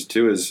with the Yankees,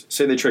 too, is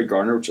say they trade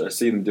Gardner, which I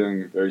see them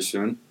doing very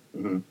soon.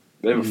 Mm-hmm.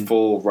 They have a Mhm.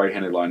 full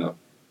right-handed lineup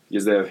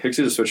because they have Hicks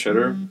who's a switch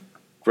hitter,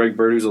 Greg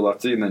Bird who's a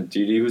lefty, and then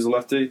Didi who's a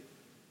lefty.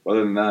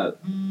 Other than that,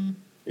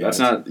 that's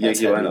not the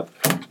Yankee heavy. lineup.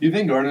 You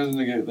think Gardner's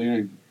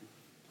gonna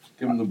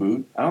give him the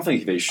boot? I don't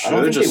think they should. I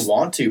don't think just they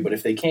want to, but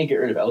if they can't get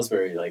rid of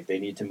Ellsbury, they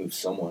need to move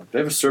someone. they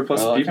have a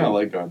surplus I of kind of people.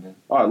 like Gardner.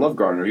 Oh, I love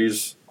Gardner.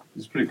 He's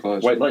He's pretty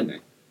close. White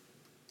Lightning.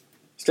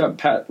 He's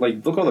got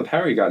look all the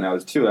power he got now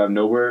too. Out of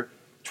nowhere,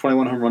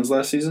 21 home runs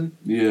last season.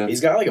 Yeah.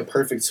 He's got a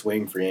perfect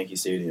swing for Yankee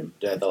Stadium.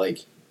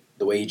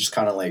 The way he just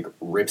kind of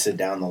rips it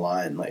down the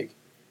line.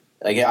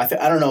 I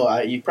don't know.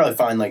 You probably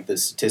find the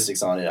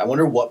statistics on it. I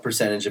wonder what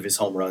percentage of his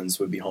home runs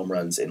would be home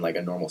runs in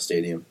a normal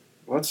stadium.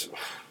 I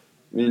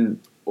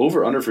mean,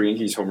 over under for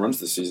Yankees home runs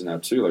this season now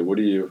too. What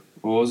do you?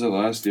 What was it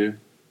last year?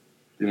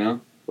 You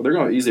know? Well, they're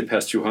going to easily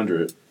pass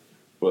 200,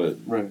 but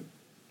Right.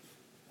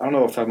 I don't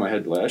know off the top of my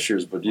head last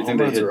year's. But do you home think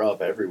they runs hit are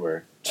up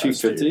everywhere. last year.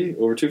 250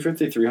 over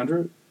 250,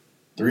 300?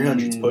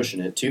 300's pushing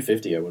it.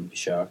 250, I wouldn't be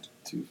shocked.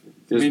 250.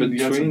 There's You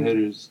got some between-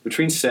 hitters.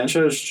 Between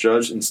Sanchez,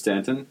 Judge, and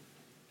Stanton,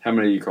 how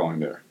many are you calling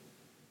there?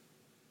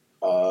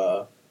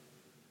 I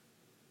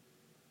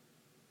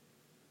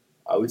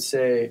would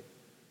say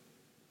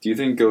Do you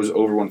think it goes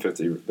over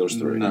 150? Those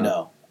three. No.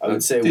 no. I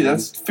would say Dude,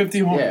 that's 50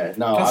 home. yeah.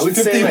 No, That's I would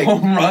 50 say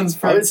home runs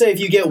per. I would say if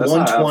you get That's not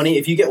 120,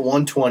 if you get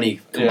 120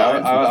 combined, yeah,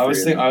 from the I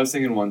was three of them. I was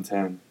thinking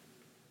 110.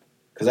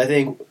 Because I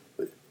think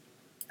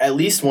at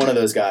least one of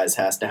those guys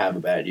has to have a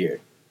bad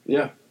year.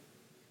 Yeah.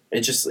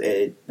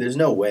 There's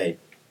no way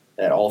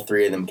that all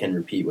three of them can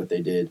repeat what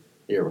they did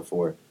the year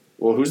before.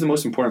 Well, who's the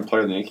most important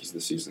player in the Yankees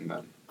this season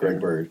then? Greg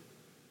Bird.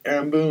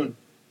 Aaron Boone.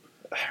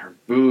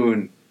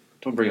 Boone.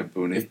 Don't bring up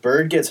Boone. If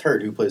Bird gets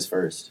hurt, who plays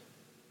first?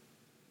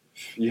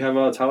 You have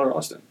Tyler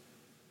Austin.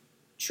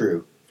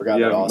 True. Forgot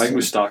You about have Mike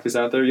Austin. Moustakas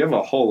out there. You have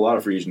a whole lot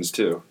of free agents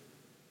too.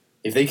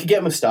 If they could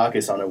get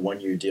Moustakas on a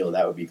 1-year deal,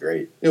 that would be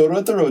great. Yeah, what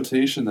about the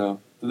rotation though?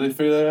 Did they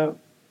figure that out?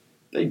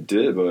 They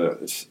did, but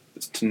it's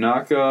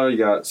Tanaka. You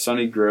got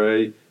Sonny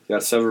Gray. You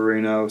got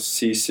Severino,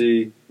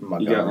 CC.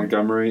 You got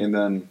Montgomery, and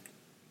then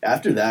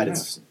After that,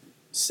 it's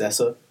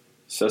Sessa.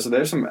 so they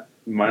have some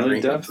minor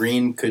league depth.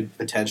 Green could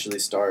potentially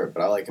start,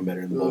 but I like him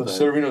better in the bullpen.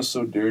 Severino's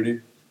so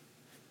dirty.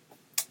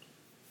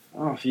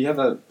 Oh, he had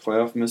that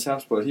playoff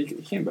mishaps, but he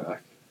came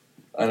back.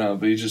 I know,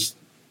 but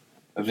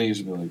I think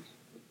he's gonna be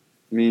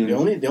I mean, The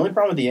only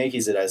problem with the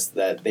Yankees is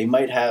that they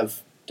might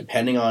have,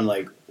 depending on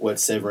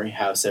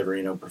how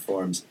Severino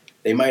performs,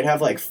 they might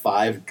have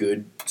 5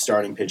 good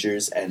starting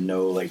pitchers and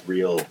no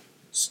real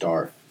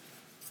star.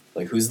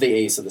 Who's the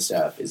ace of the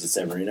staff? Is it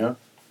Severino?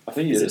 I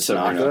think he Is is it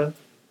Severino. Tanaka?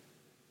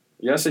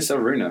 You gotta say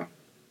Severino.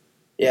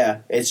 Yeah,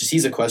 it's just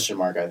he's a question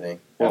mark. I think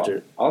Well,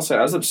 after I'll say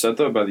I was upset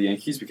though by the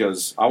Yankees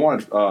because I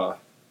wanted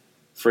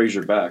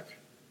Frazier back.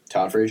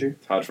 Todd Frazier.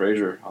 Todd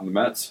Frazier on the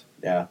Mets.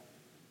 Yeah.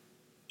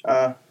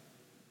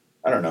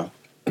 I don't know.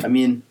 I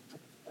mean,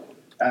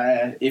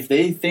 if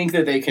they think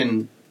that they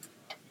can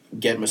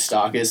get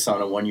Moustakas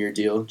on a 1-year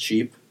deal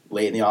cheap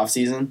late in the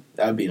offseason,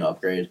 that would be an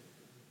upgrade.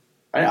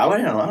 I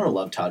don't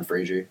love Todd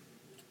Frazier.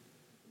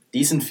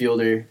 Decent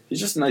fielder. He's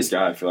just a nice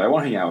guy. I feel like I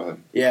want to hang out with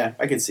him. Yeah,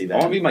 I could see I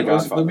want to that. be my He'll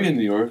godfather. be in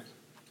New York.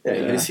 Yeah,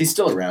 Yeah. he's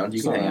still around.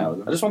 You can hang out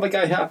with I him. just want that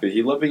guy happy.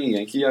 He loved being a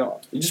Yankee.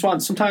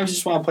 Sometimes you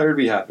just want a player to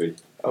be happy.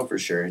 Oh, for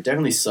sure. It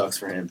definitely sucks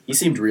for him. He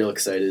seemed real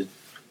excited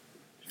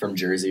from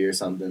Jersey or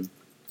something.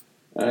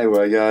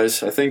 Anyway,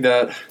 guys, I think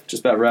that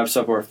just about wraps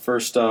up our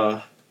first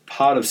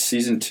pod of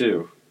season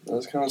 2. That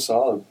was kind of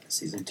solid.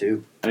 Season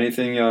 2.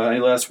 Anything? Any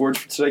last words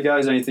for today,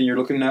 guys? Anything you're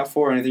looking out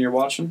for? Anything you're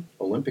watching?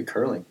 Olympic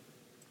curling.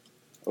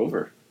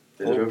 Over.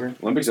 Is it over?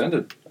 Olympics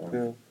ended.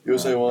 Yeah.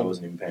 USA I won.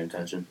 wasn't even paying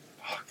attention.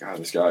 Oh God,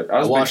 this guy. I was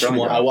a big watched curling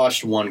one. guy. I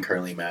watched one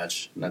curling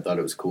match, and I thought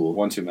it was cool.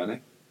 One too many.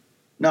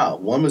 No,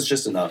 one was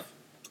just enough.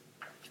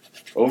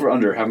 Over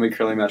under. How many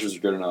curling matches are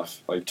good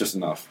enough? Like just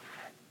enough.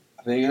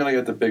 I think you're gonna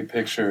get the big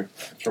picture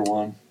for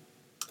one.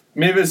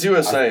 Maybe it's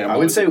USA. I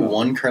would say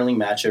one curling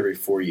match every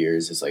 4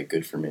 years is like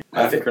good for me.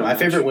 My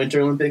favorite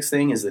Winter Olympics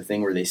thing is the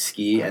thing where they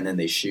ski and then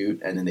they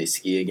shoot and then they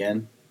ski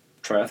again.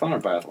 Triathlon or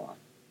biathlon?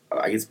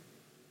 I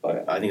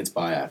think it's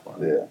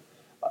biathlon. Yeah.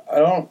 I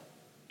don't.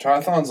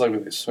 Triathlon's like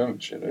where they swim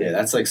and shit. Right? Yeah,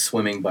 that's like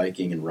swimming,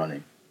 biking, and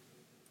running.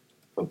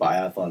 But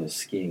biathlon is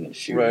skiing and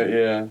shooting. Right.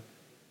 Yeah.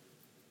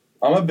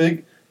 I'm a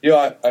big.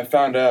 Yeah, I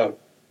found out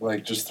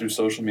like just through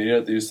social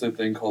media they used a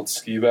thing called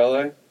ski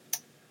ballet.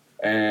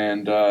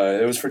 And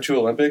it was for 2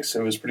 Olympics.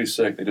 It was pretty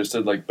sick. They just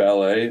did like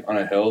ballet on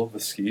a hill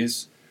with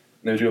skis.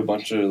 And they do a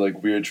bunch of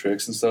like weird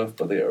tricks and stuff,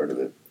 but they got rid of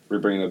it. We're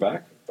bringing it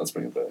back. Let's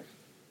bring it back.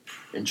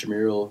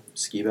 Intramural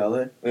ski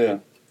ballet? Yeah,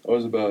 that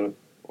was about it.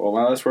 Well,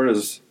 my last word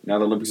is now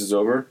the Olympics is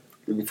over.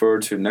 Looking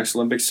forward to next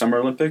Olympics, Summer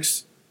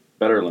Olympics,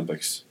 better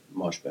Olympics.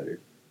 Much better.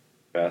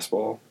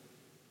 Basketball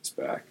is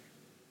back.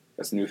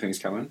 Got some new things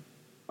coming.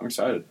 I'm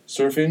excited.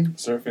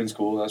 Surfing's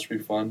cool. That should be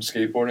fun.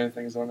 Skateboarding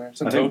things on there. It's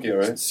in Tokyo,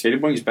 right?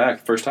 Skateboarding's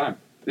back, first time.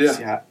 Yeah.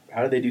 See,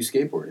 how do they do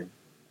skateboarding?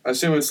 I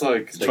assume it's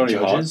like It's like Tony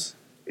judges?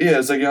 yeah,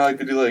 it's like like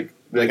they do like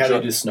Like how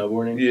they do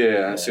snowboarding?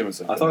 Yeah, I assume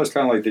it's like I thought it was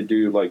kind of like they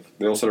do like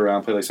they all sit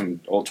around play like some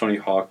old Tony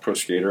Hawk pro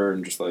skater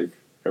and just like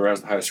whoever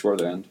has the highest score at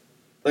the end.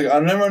 like I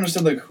never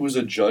understood like who's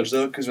a judge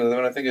though, because when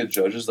I think of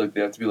judges, like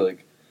they have to be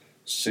like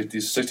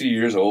 60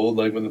 years old.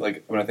 Like when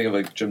I think of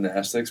like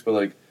gymnastics, but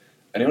like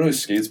anyone who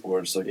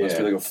skateboards like must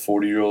be like a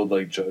 40-year-old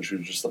like judge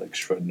who's just like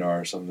shred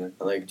gnar or something.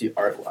 Like,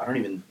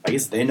 I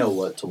guess they know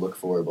what to look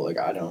for, but like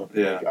I don't.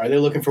 Yeah. Like, are they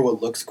looking for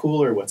what looks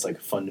cool or what's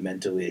like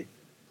fundamentally?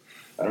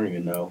 I don't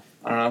even know.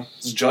 I don't know.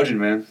 It's judging,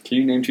 man. Can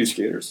you name 2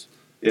 skaters?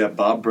 Yeah,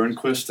 Bob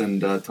Burnquist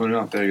and Tony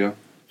Hawk. There you go.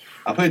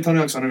 I played Tony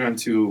Hawk's Underground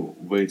 2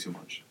 way too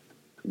much.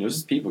 He knows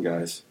his people,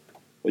 guys.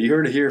 Well, you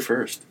heard it here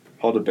first.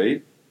 Hall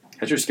Debate.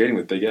 How's your skating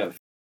with Big F?